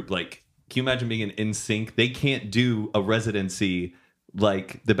a group. Like, can you imagine being in NSYNC? They can't do a residency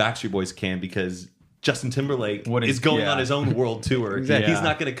like the Backstreet Boys can because Justin Timberlake is going on his own world tour. Exactly. He's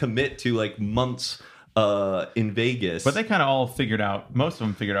not going to commit to like months in Vegas. But they kind of all figured out. Most of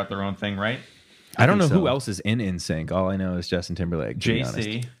them figured out their own thing, right? I don't know think who so. else is in NSYNC. All I know is Justin Timberlake. To be honest.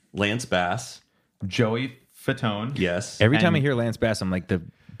 JC, Lance Bass, Joey Fatone. yes. Every time I And- hear Lance Bass, I'm like the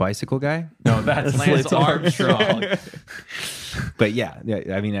bicycle guy. No, that's Lance Armstrong. But yeah,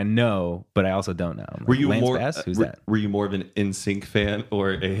 I mean, I know, but I also don't know. I'm like, Were you Lance more? Bass? Who's were, that? were you more of an NSYNC fan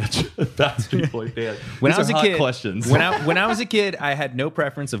or a Backstreet Boy fan? When These I was are a hot kid, questions. when I was a kid, I had no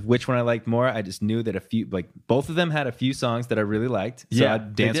preference of which one I liked more. I just knew that both of them had a few songs that I really liked. So Yeah,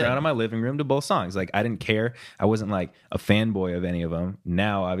 I'd they dance did. around in my living room to both songs. Like, I didn't care. I wasn't like a fanboy of any of them.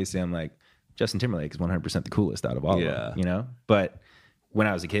 Now, obviously, I'm like, Justin Timberlake is 100% the coolest out of all of them. You know, but when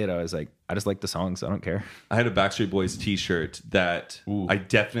I was a kid, I was like, I just like the songs. I don't care. I had a Backstreet Boys T-shirt that I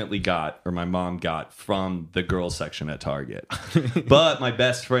definitely got, or my mom got, from the girls section at Target. But my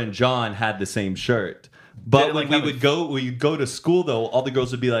best friend John had the same shirt. But Did it, when like, we'd go to school though, all the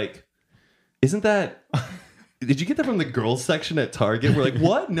girls would be like, "Isn't that? Did you get that from the girls section at Target?" We're like,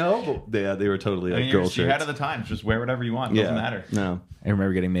 "What? No." But yeah, they were totally like girl You're shirts. ahead of the times. Just wear whatever you want. It doesn't matter. No. I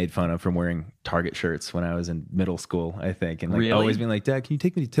remember getting made fun of from wearing Target shirts when I was in middle school, I think. And like Really? always being like, "Dad, can you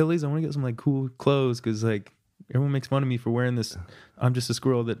take me to Tilly's? I want to get some like cool clothes." Because like everyone makes fun of me for wearing this "I'm just a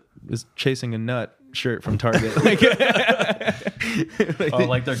squirrel that is chasing a nut" shirt from Target.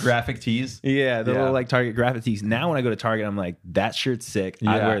 Like their graphic tees. Yeah, the Yeah. little like Target graphic tees. Now when I go to Target, I'm like, that shirt's sick.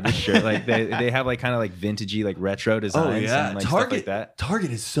 I Yeah. wear this shirt. Like they have like kind of like vintagey, like retro designs Oh yeah, and like Target. stuff like that.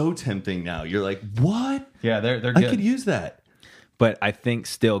 Target is so tempting now. You're like, what? Yeah, they're I good. could use that. But I think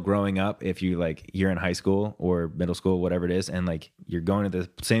still growing up, if you're in high school or middle school, whatever it is, and like you're going to the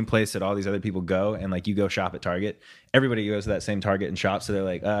same place that all these other people go, and like you go shop at Target, everybody goes to that same Target and shops. So they're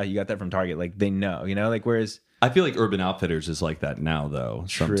like, you got that from Target. Like they know, like whereas I feel like Urban Outfitters is like that now, though.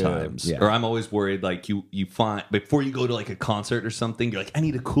 True, Sometimes, yeah. or I'm always worried. Like you find before you go to like a concert or something, you're like, I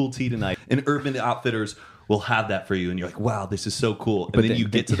need a cool tee tonight, and Urban Outfitters will have that for you, and you're like, wow, this is so cool. And then you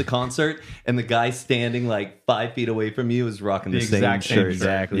get to the concert, and the guy standing like 5 feet away from you is rocking the same exact same shirt. shirt.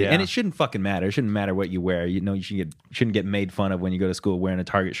 exactly, Yeah. and it shouldn't fucking matter. It shouldn't matter what you wear. You shouldn't get made fun of when you go to school wearing a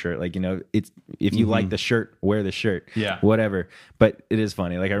Target shirt. Like it's if you like the shirt, wear the shirt. Yeah. whatever. But it is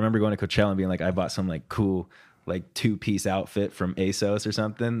funny. Like I remember going to Coachella and being like, I bought some like cool like 2-piece outfit from ASOS or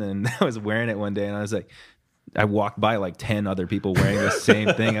something, and I was wearing it one day, and I was like, I walked by like 10 other people wearing the same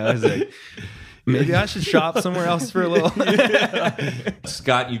thing. I was like, maybe I should shop somewhere else for a little.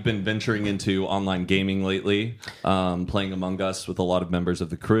 Scott, you've been venturing into online gaming lately, playing Among Us with a lot of members of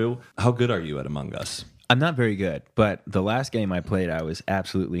the crew. How good are you at Among Us? I'm not very good, but the last game I played, I was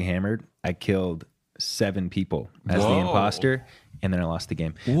absolutely hammered. I killed 7 people as the Whoa. imposter, and then I lost the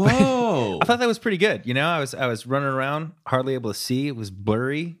game. Whoa! I thought that was pretty good. I was running around, hardly able to see. It was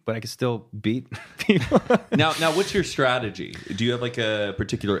blurry, but I could still beat people. Now, what's your strategy? Do you have like a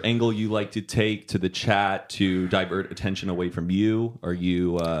particular angle you like to take to the chat to divert attention away from you? Are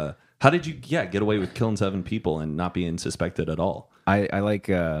you? How did you get away with killing 7 people and not being suspected at all? I like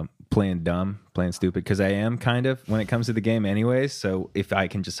playing dumb, playing stupid, because I am kind of when it comes to the game anyways. So if I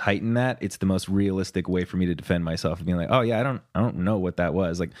can just heighten that, it's the most realistic way for me to defend myself and being like, oh yeah, I don't know what that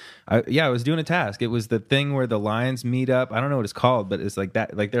was. Like I was doing a task. It was the thing where the lines meet up. I don't know what it's called, but it's like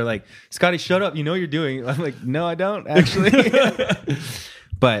that. Like they're like, Scotty, shut up. You know what you're doing. I'm like, no, I don't actually.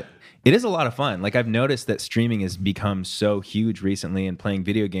 But it is a lot of fun. Like I've noticed that streaming has become so huge recently and playing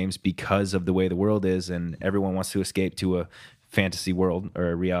video games because of the way the world is, and everyone wants to escape to a fantasy world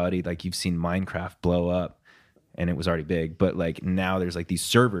or a reality. Like you've seen Minecraft blow up. and it was already big, but like now there's like these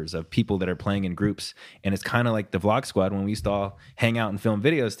servers of people that are playing in groups, and it's kind of like the Vlog Squad when we used to all hang out and film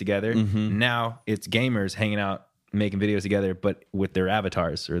videos together. Now it's gamers hanging out, making videos together, but with their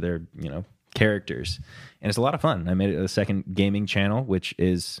avatars or their, characters. And it's a lot of fun. I made it a second gaming channel, which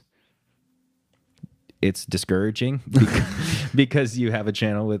is, it's discouraging because you have a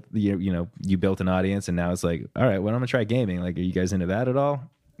channel with, you built an audience, and now it's like, all right, well, I'm gonna try gaming. Like, are you guys into that at all?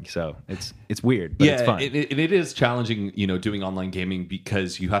 So it's weird, but it's fun. It is challenging, doing online gaming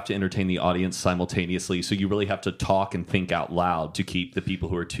because you have to entertain the audience simultaneously. So you really have to talk and think out loud to keep the people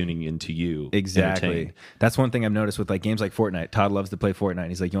who are tuning into you exactly entertained. That's one thing I've noticed with like games like Fortnite. Todd loves to play Fortnite.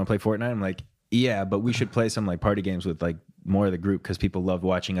 He's like, you want to play Fortnite? I'm like, yeah, but we should play some like party games with like more of the group, because people love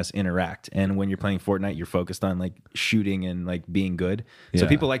watching us interact. And when you're playing Fortnite, you're focused on like shooting and like being good. So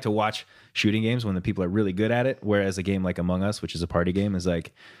people like to watch shooting games when the people are really good at it. Whereas a game like Among Us, which is a party game, is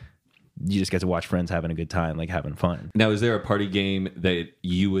like, you just get to watch friends having a good time, like having fun. Now, is there a party game that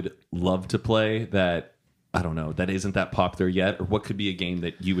you would love to play that, I don't know, that isn't that popular yet? Or what could be a game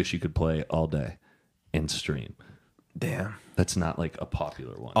that you wish you could play all day and stream? Damn. That's not like a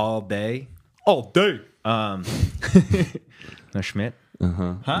popular one. All day? All day. No Schmidt?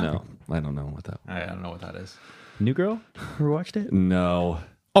 Huh? No, I don't know what that was. I don't know what that is. New Girl? Ever watched it? No.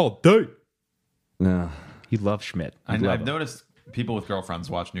 All day. No. You love Schmidt. I've him. noticed people with girlfriends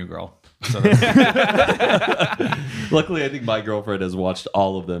watch New Girl. So Luckily, I think my girlfriend has watched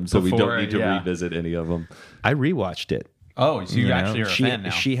all of them, so we don't need to revisit any of them. I rewatched it. oh, so you actually are a fan now.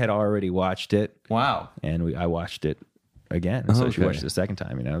 She had already watched it, Wow. and I watched it again. And so she watched it a second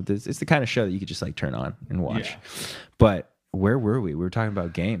time. It's the kind of show that you could just like turn on and watch. Yeah. But where were we? We were talking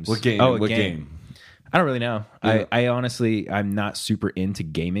about games. What game? Oh, What game? I don't really know. Yeah. I honestly, I'm not super into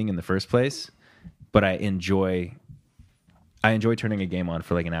gaming in the first place, but I enjoy turning a game on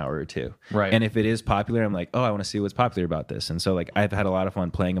for like an hour or two. Right. And if it is popular, I'm like, oh, I want to see what's popular about this. And so like I've had a lot of fun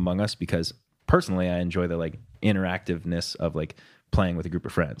playing Among Us because personally I enjoy the like interactiveness of like playing with a group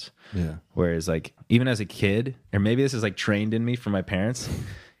of friends. Yeah. Whereas like even as a kid, or maybe this is like trained in me from my parents,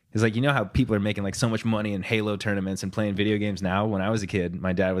 is like, how people are making like so much money in Halo tournaments and playing video games now. When I was a kid,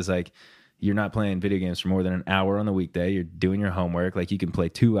 my dad was like, you're not playing video games for more than an hour on the weekday. You're doing your homework. Like you can play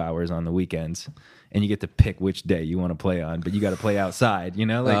 2 hours on the weekends, and you get to pick which day you want to play on, but you got to play outside,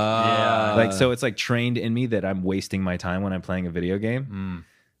 Like so it's like trained in me that I'm wasting my time when I'm playing a video game.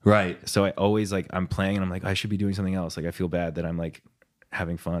 Right. So I always like, I'm playing and I'm like, I should be doing something else. Like I feel bad that I'm like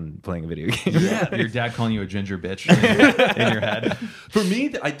having fun playing a video game. Yeah, your dad calling you a ginger bitch in your head. For me,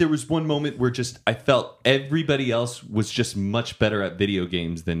 there was one moment where I felt everybody else was just much better at video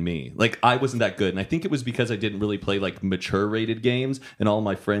games than me. Like I wasn't that good. And I think it was because I didn't really play like mature rated games and all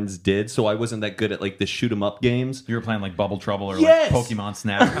my friends did. So I wasn't that good at like the shoot 'em up games. You were playing like Bubble Trouble or Yes! like Pokemon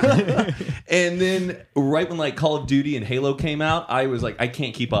Snap. And then right when like Call of Duty and Halo came out, I was like, I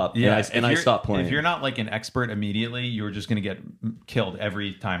can't keep up. And I stopped playing. If you're not like an expert immediately, you're just going to get killed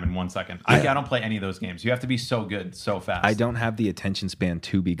every time in 1 second. I don't play any of those games. You have to be so good so fast. I don't have the attention span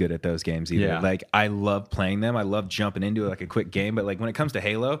to be good at those games either. Yeah. Like I love playing them. I love jumping into like a quick game. But like when it comes to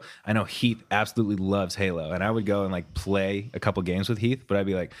Halo, I know Heath absolutely loves Halo. And I would go and like play a couple games with Heath, but I'd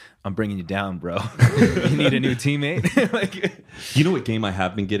be like, I'm bringing you down, bro. You need a new teammate. Like, You know what game I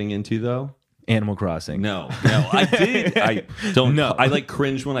have been getting into though? Animal Crossing. No, I did. I don't No. I like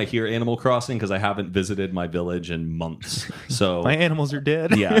cringe when I hear Animal Crossing because I haven't visited my village in months. So My animals are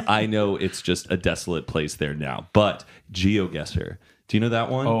dead. yeah, I know it's just a desolate place there now. But GeoGuessr, do you know that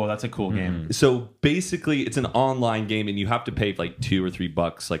one? Oh, that's a cool game. So basically, it's an online game, and you have to pay like $2 or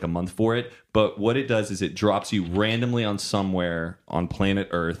 $3 like a month for it. But what it does is it drops you randomly on somewhere on planet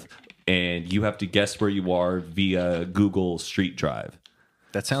Earth, and you have to guess where you are via Google Street Drive.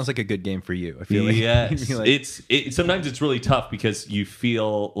 That sounds like a good game for you. I feel like Yes, you'd be like, sometimes it's really tough because you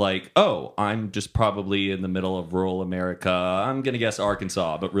feel like, oh, I'm just probably in the middle of rural America. I'm gonna guess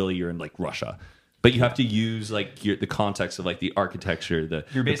Arkansas, but really you're in like Russia. But you have to use like the context of like the architecture,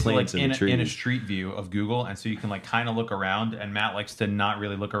 You're the basically plants like and the trees. in a street view of Google, and so you can like kind of look around. And Matt likes to not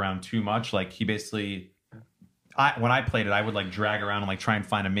really look around too much. Like he basically, when I played it, I would like drag around and like try and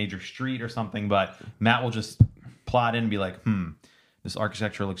find a major street or something. But Matt will just plot in and be like, this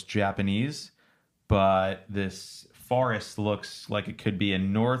architecture looks Japanese, but this forest looks like it could be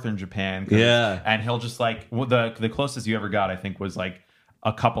in northern Japan. Yeah. And he'll just like, the closest you ever got, I think, was like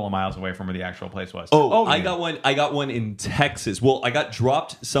a couple of miles away from where the actual place was. I got one in Texas. Well, I got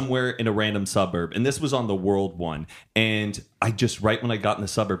dropped somewhere in a random suburb, and this was on the world one. And I just, right when I got in the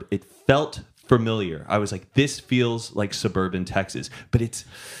suburb, it felt familiar. I was like, this feels like suburban Texas, but it's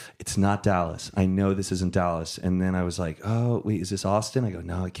not Dallas. I know this isn't Dallas. And then I was like, oh, wait, is this Austin? I go,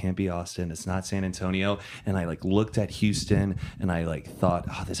 no, it can't be Austin. It's not San Antonio. And I like looked at Houston and I like thought,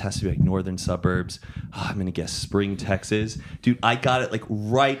 oh, this has to be like northern suburbs. Oh, I'm going to guess Spring, Texas. Dude, I got it like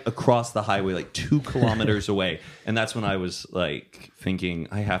right across the highway, like 2 kilometers away. And that's when I was like thinking,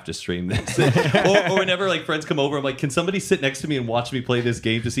 I have to stream this. or whenever like friends come over, I'm like, can somebody sit next to me and watch me play this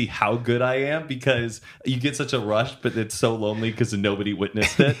game to see how good I am? Because you get such a rush, but it's so lonely because nobody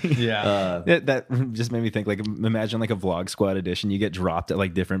witnessed it. Yeah. That just made me think, like, imagine like a Vlog Squad edition. You get dropped at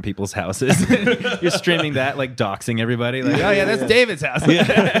like different people's houses. You're streaming that, like doxing everybody. Like, oh yeah, that's David's house.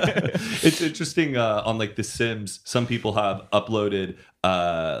 It's interesting on like The Sims. Some people have uploaded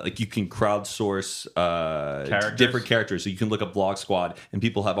like you can crowdsource different characters. So you can look up Vlog Squad and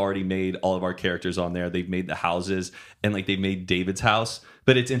people have already made all of our characters on there. They've made the houses and like they've made David's house.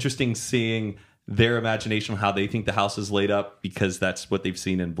 But it's interesting seeing their imagination on how they think the house is laid up because that's what they've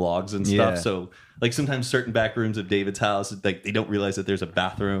seen in vlogs and stuff. Yeah. So like sometimes certain back rooms of David's house, like they don't realize that there's a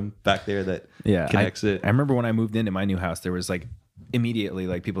bathroom back there that connects it. I remember when I moved into my new house, there was like immediately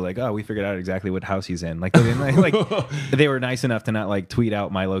like people like, oh, we figured out exactly what house he's in. Like they didn't like they were nice enough to not like tweet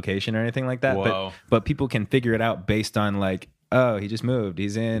out my location or anything like that. Whoa. But people can figure it out based on like, oh, he just moved.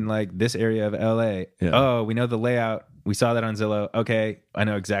 He's in like this area of LA. Yeah. Oh, we know the layout. We saw that on Zillow. Okay, I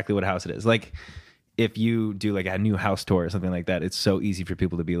know exactly what house it is. Like if you do like a new house tour or something like that, it's so easy for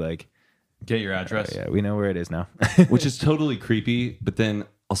people to be like, Get your address. yeah, we know where it is now. Which is totally creepy, but then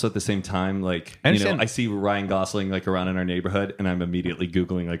also at the same time, like, I you know, understand. I see Ryan Gosling like around in our neighborhood and I'm immediately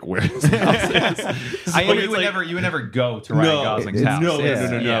Googling like where his house is. So But it's you would never go to Ryan Gosling's house. No, Yeah.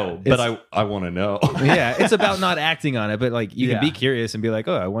 no. Yeah. But I want to know. Yeah, it's about not acting on it, but like you Yeah. can be curious and be like,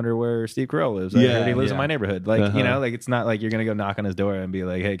 oh, I wonder where Steve Carell lives. I Yeah, heard he lives in yeah. my neighborhood. Like, Uh-huh. you know, like it's not like you're gonna go knock on his door and be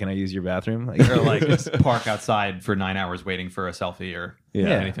like, hey, can I use your bathroom? Like, Or like just park outside for 9 hours waiting for a selfie or Yeah.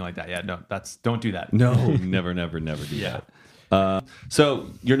 anything like that. Yeah, no, don't do that. No, never do Yeah. that. So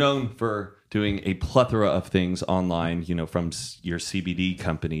you're known for doing a plethora of things online, you know, from your CBD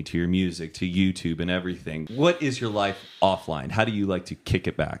company to your music to YouTube and everything. What is your life offline? How do you like to kick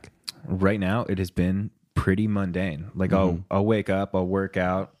it back? right now, it has been pretty mundane. Like I'll wake up, I'll work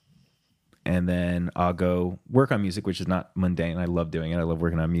out, and then I'll go work on music, which is not mundane. I love doing it. I love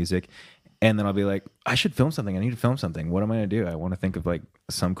working on music. And then I'll be like, I should film something. I need to film something. What am I going to do? I want to think of like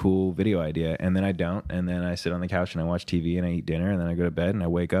some cool video idea. And then I don't. And then I sit on the couch and I watch TV and I eat dinner. And then I go to bed and I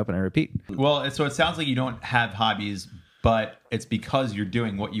wake up and I repeat. Well, so it sounds like you don't have hobbies, but it's because you're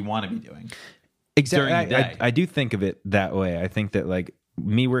doing what you want to be doing. Exactly. During the day. I do think of it that way. I think that like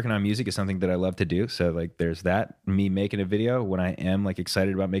me working on music is something that I love to do. So like there's that. Me making a video, when I am like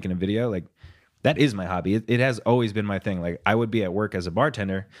excited about making a video, like that is my hobby. It has always been my thing. Like I would be at work as a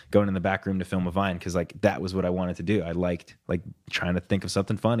bartender going in the back room to film a Vine because like that was what I wanted to do. I liked like trying to think of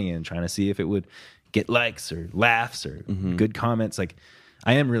something funny and trying to see if it would get likes or laughs or good comments. Like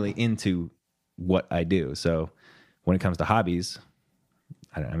I am really into what I do. So when it comes to hobbies,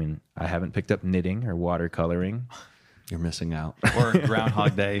 I mean, I haven't picked up knitting or watercoloring. You're missing out. Or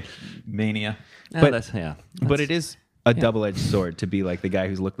Groundhog Day mania. But it is a double-edged sword to be like the guy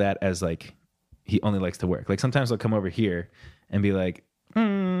who's looked at as like he only likes to work. Like sometimes I'll come over here and be like, I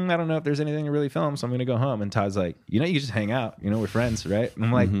don't know if there's anything to really film, so I'm gonna go home. And Todd's like, you know, you just hang out. You know, we're friends, right? And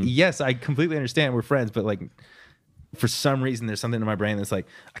I'm like, yes, I completely understand we're friends, but like for some reason there's something in my brain that's like,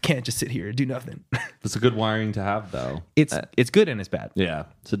 I can't just sit here and do nothing. That's a good wiring to have, though. It's good and it's bad Yeah,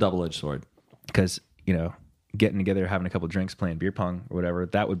 it's a double-edged sword. because you know, getting together, having a couple drinks, playing beer pong or whatever,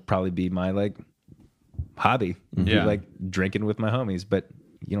 that would probably be my like hobby. Yeah. Like drinking with my homies, but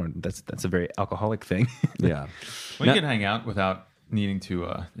you know, that's a very alcoholic thing. Yeah. Well, you can hang out without needing to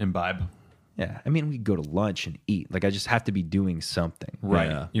imbibe. Yeah, I mean, we could go to lunch and eat. Like, I just have to be doing something. Right.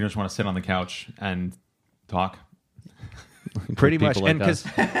 Yeah. You just want to sit on the couch and talk. Pretty People much.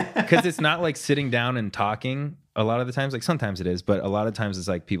 like And because it's not like sitting down and talking a lot of the times. Like, sometimes it is, but a lot of times it's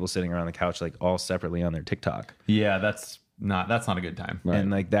like people sitting around the couch, like all separately on their TikTok. Yeah, that's not a good time. Right. And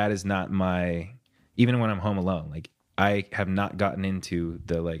like, that is not even when I'm home alone, like, I have not gotten into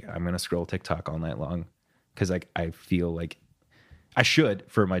the, like, I'm going to scroll TikTok all night long. Cause like, I feel like I should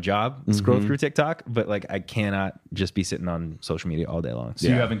for my job scroll through TikTok, but like I cannot just be sitting on social media all day long. So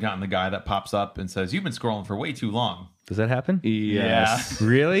you haven't gotten the guy that pops up and says, you've been scrolling for way too long. Does that happen? Yes.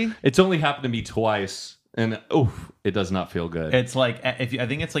 Really? It's only happened to me twice, and it does not feel good. It's like I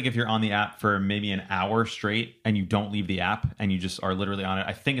think it's like if you're on the app for maybe an hour straight and you don't leave the app and you just are literally on it.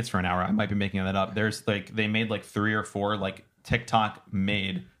 I think it's for an hour. I might be making that up. There's like they made like 3 or 4 like TikTok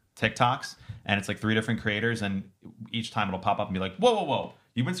made TikToks, and it's like 3 different creators, and each time it'll pop up and be like, whoa,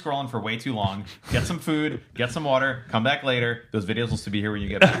 You've been scrolling for way too long. Get some food, get some water, come back later. Those videos will still be here when you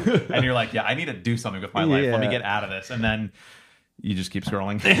get back. And you're like, yeah, I need to do something with my life. Let me get out of this. And then you just keep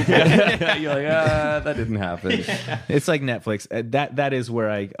scrolling. You're like, that didn't happen. It's like Netflix. That is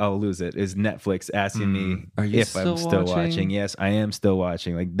where I'll lose it. Is Netflix asking me Are you if I'm still watching? Yes, I am still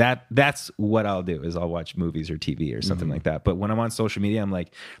watching. Like that. That's what I'll do. Is I'll watch movies or TV or something like that. But when I'm on social media, I'm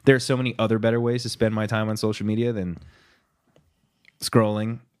like, there's so many other better ways to spend my time on social media than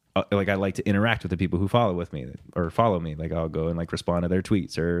scrolling. Like I like to interact with the people who follow me. Like I'll go and like respond to their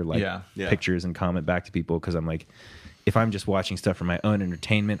tweets or like pictures and comment back to people because I'm like, if I'm just watching stuff for my own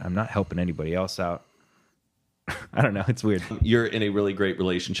entertainment, I'm not helping anybody else out. I don't know. It's weird. You're in a really great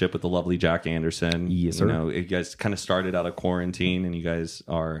relationship with the lovely Jack Anderson. Yes, sir. You know, you guys kind of started out of quarantine and you guys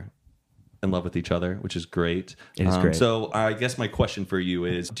are in love with each other, which is great. It is great. So I guess my question for you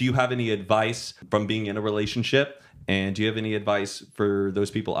is, do you have any advice from being in a relationship? And do you have any advice for those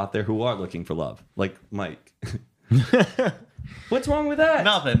people out there who are looking for love? Like Mike. What's wrong with that?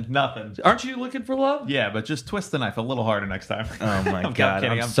 Nothing. Aren't you looking for love? Yeah, but just twist the knife a little harder next time. Oh my God.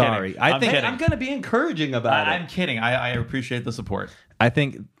 I'm sorry. Kidding. I think kidding. I'm going to be encouraging about it. I'm kidding. I appreciate the support. I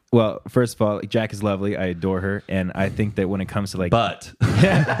think, well, first of all, Jack is lovely. I adore her. And I think that when it comes to like, But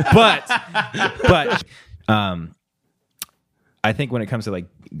I think when it comes to like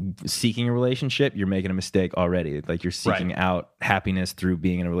seeking a relationship, you're making a mistake already. Like you're seeking out happiness through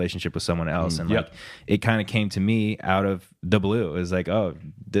being in a relationship with someone else. And like it kind of came to me out of the blue. It was like, oh,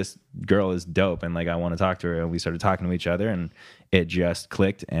 this girl is dope. And like, I want to talk to her. And we started talking to each other and it just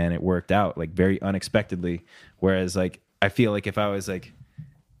clicked and it worked out like very unexpectedly. Whereas like, I feel like if I was like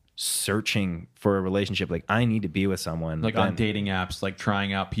searching for a relationship, like I need to be with someone like on dating apps, like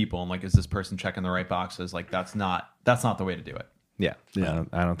trying out people and like, is this person checking the right boxes? Like that's not the way to do it. Yeah.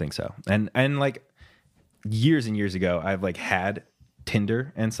 I don't think so. And like years and years ago, I've like had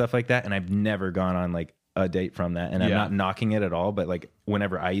Tinder and stuff like that. And I've never gone on like a date from that. And I'm not knocking it at all. But like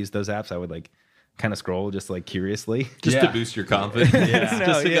whenever I use those apps, I would like kind of scroll just like curiously. Just to boost your confidence.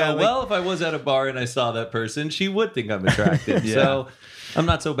 Just to go, like, well, if I was at a bar and I saw that person, she would think I'm attractive. So I'm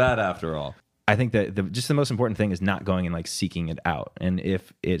not so bad after all. I think that just the most important thing is not going and like seeking it out. And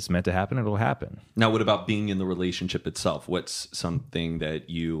if it's meant to happen, it'll happen. Now, what about being in the relationship itself? What's something that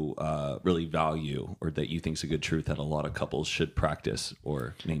you really value or that you think is a good truth that a lot of couples should practice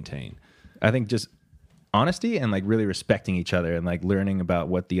or maintain? I think just honesty and like really respecting each other and like learning about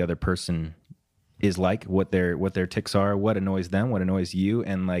what the other person is like, what their tics are, what annoys them, what annoys you,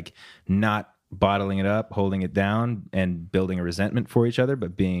 and like not bottling it up, holding it down, and building a resentment for each other,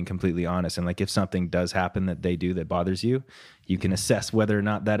 but being completely honest. And like if something does happen that they do that bothers you, you can assess whether or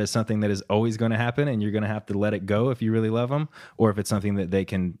not that is something that is always going to happen and you're going to have to let it go if you really love them, or if it's something that they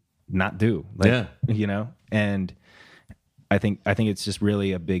can not do. Like, you know? And I think it's just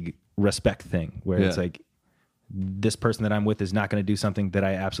really a big respect thing where it's like, this person that I'm with is not going to do something that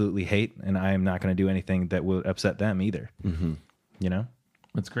I absolutely hate, and I am not going to do anything that will upset them either. Mm-hmm. You know?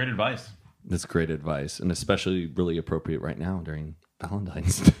 That's great advice. That's great advice, and especially really appropriate right now during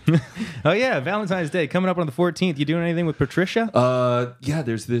Valentine's Day. Oh yeah, Valentine's Day coming up on the 14th. You doing anything with Patricia? Yeah,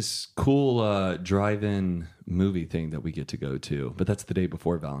 there's this cool drive-in movie thing that we get to go to, but that's the day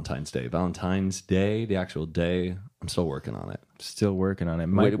before Valentine's Day. Valentine's Day, the actual day, I'm still working on it. Still working on it.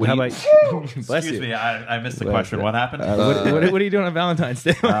 Mike, What how do about Excuse me, I missed the question. What happened? what are you doing on Valentine's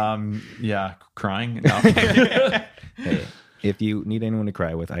Day? Crying. No. Hey, if you need anyone to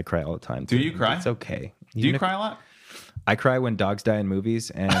cry with, I cry all the time. Do you cry? It's okay. Do you cry a lot? I cry when dogs die in movies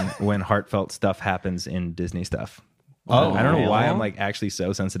and when heartfelt stuff happens in Disney stuff. Oh, I don't know really? why I'm like actually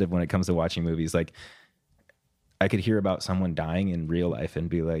so sensitive when it comes to watching movies. Like I could hear about someone dying in real life and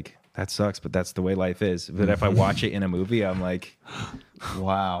be like, that sucks, but that's the way life is. But if I watch it in a movie, I'm like,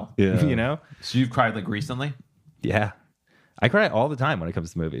 wow. Yeah. You know? So you've cried like recently? Yeah. I cry all the time when it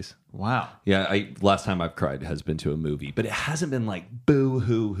comes to movies. Wow. Yeah, last time I've cried has been to a movie, but it hasn't been like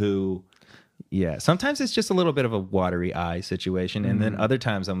boo-hoo-hoo. Yeah. Sometimes it's just a little bit of a watery eye situation. And then other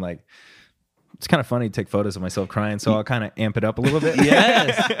times I'm like, it's kind of funny to take photos of myself crying, so I'll kind of amp it up a little bit.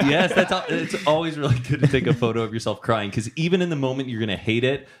 Yes. It's always really good to take a photo of yourself crying, because even in the moment you're going to hate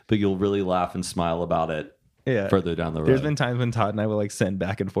it, but you'll really laugh and smile about it. Yeah. Further down the road. There's been times when Todd and I will like send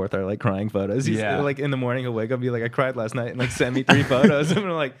back and forth our like crying photos. He's like in the morning he'll wake up and be like, I cried last night, and like send me 3 photos. And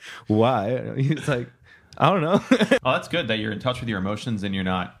I'm like, why? He's like, I don't know. Oh, that's good that you're in touch with your emotions and you're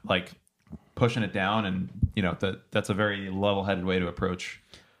not like pushing it down. And you know, that's a very level-headed way to approach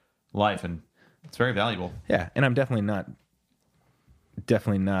life, and it's very valuable. Yeah. And I'm definitely not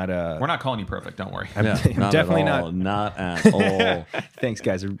definitely not. We're not calling you perfect. Don't worry. I'm, Yeah, I'm not definitely at all. not. Not at all. Thanks,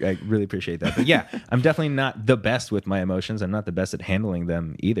 guys. I really appreciate that. But yeah, I'm definitely not the best with my emotions. I'm not the best at handling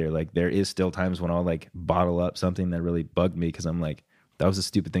them either. Like there is still times when I'll like bottle up something that really bugged me because I'm like, that was a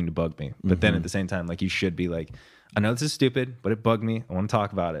stupid thing to bug me. But then at the same time, like you should be like, I know this is stupid, but it bugged me. I want to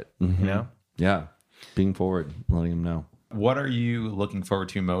talk about it. You know? Yeah. Being forward, letting them know. What are you looking forward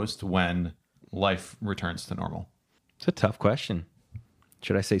to most when life returns to normal? It's a tough question.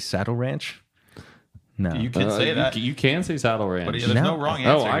 Should I say Saddle Ranch? No. You can say that. You can say Saddle Ranch. But there's no wrong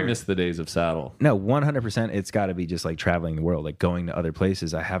answer. Oh, I here. miss the days of Saddle. No, 100%. It's got to be just like traveling the world, like going to other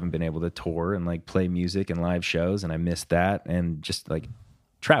places. I haven't been able to tour and like play music and live shows, and I missed that. And just like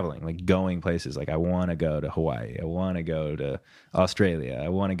traveling, like going places. Like I want to go to Hawaii. I want to go to Australia. I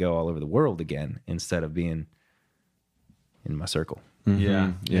want to go all over the world again instead of being in my circle.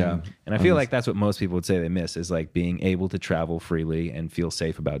 Yeah. Yeah. And I feel like that's what most people would say they miss is like being able to travel freely and feel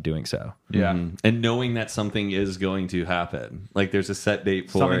safe about doing so. Yeah. And knowing that something is going to happen. Like there's a set date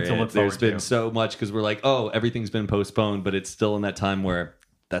for Something it. to look There's forward been to. so much because we're like, oh, everything's been postponed, but it's still in that time where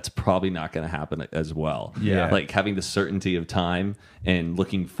that's probably not going to happen as well. Yeah. Like having the certainty of time and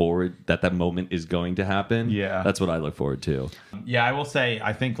looking forward that that moment is going to happen. Yeah. That's what I look forward to. Yeah, I will say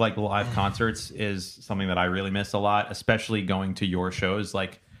I think like live concerts is something that I really miss a lot, especially going to your shows.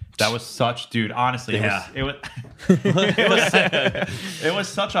 Like that was such, dude. Honestly, it was it was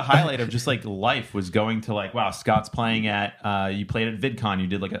such a highlight of just like life was going to like, wow, Scott's playing at you played at VidCon, you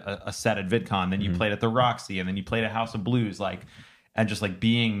did like a set at VidCon, then you played at the Roxy, and then you played at House of Blues, like, and just like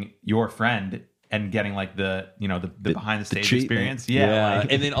being your friend and getting like the behind the stage treatment. experience. Yeah.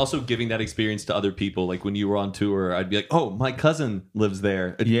 Like, and then also giving that experience to other people. Like when you were on tour, I'd be like, oh, my cousin lives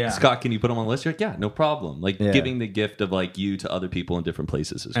there. Yeah. Scott, can you put him on the list? You're like, yeah, no problem. Like Yeah. giving the gift of like you to other people in different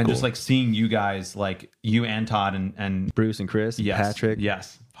places is and cool. just like seeing you guys, like you and Todd and Bruce and Chris, and yes, Patrick.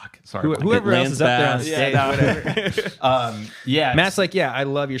 Yes. Fuck. Sorry. Mike. Whoever else is up there on Lance stage, Yeah, whatever. Yeah. Matt's like, yeah, I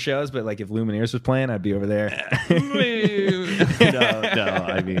love your shows, but like if Lumineers was playing, I'd be over there. no,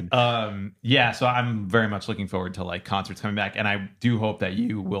 I mean, Yeah, so I'm very much looking forward to like concerts coming back, and I do hope that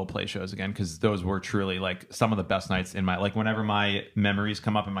you will play shows again because those were truly like some of the best nights in my like. Whenever my memories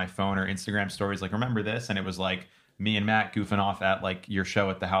come up in my phone or Instagram stories, like remember this, and it was like me and Matt goofing off at like your show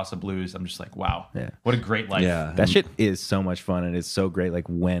at the House of Blues. I'm just like, wow, what a great life. yeah. That shit is so much fun, and it's so great. Like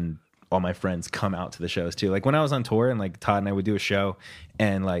when all my friends come out to the shows too. Like when I was on tour, and like Todd and I would do a show,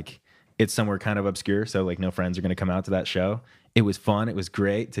 and like it's somewhere kind of obscure, so like no friends are gonna come out to that show. It was fun. It was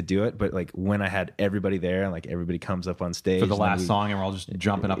great to do it, but like when I had everybody there, and like everybody comes up on stage For the and then last song, and we're all just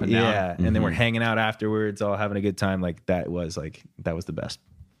jumping up and down. yeah, and then we're hanging out afterwards, all having a good time. Like that was the best.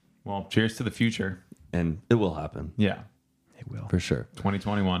 Well, cheers to the future. And it will happen Yeah, It will. for sure.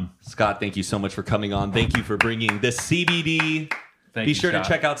 2021. Scott, thank you so much for coming on. Thank you for bringing the CBD. Thank Be you, sure Scott. to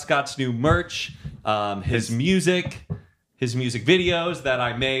check out Scott's new merch, his music videos that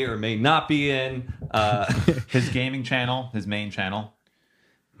I may or may not be in. His gaming channel, his main channel,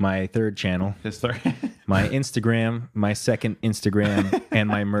 My third channel, his third. my Instagram, my second Instagram, and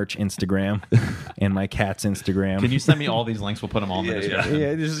my merch Instagram, and my cat's Instagram. Can you send me all these links? We'll put them all in the description.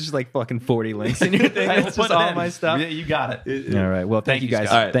 Yeah, there's just like fucking 40 links in your thing. Hey, It's we'll just put it all in. my stuff. Yeah, you got it. All right. Well, thank you guys.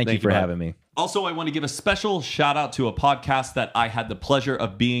 Scott. All right, Thank you thank for you, bud. having me. Also, I want to give a special shout out to a podcast that I had the pleasure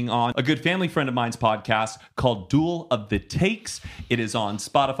of being on, a good family friend of mine's podcast called Duel of the Takes. It is on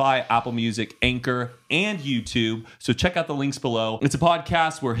Spotify, Apple Music, Anchor, and YouTube. So check out the links below. It's a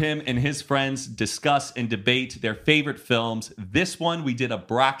podcast where him and his friends discuss and debate their favorite films. This one, we did a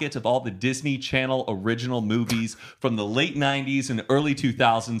bracket of all the Disney Channel original movies from the late 90s and early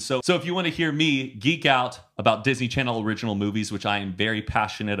 2000s. So if you want to hear me geek out about Disney Channel original movies, which I am very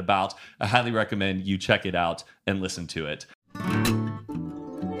passionate about, I highly recommend you check it out and listen to it.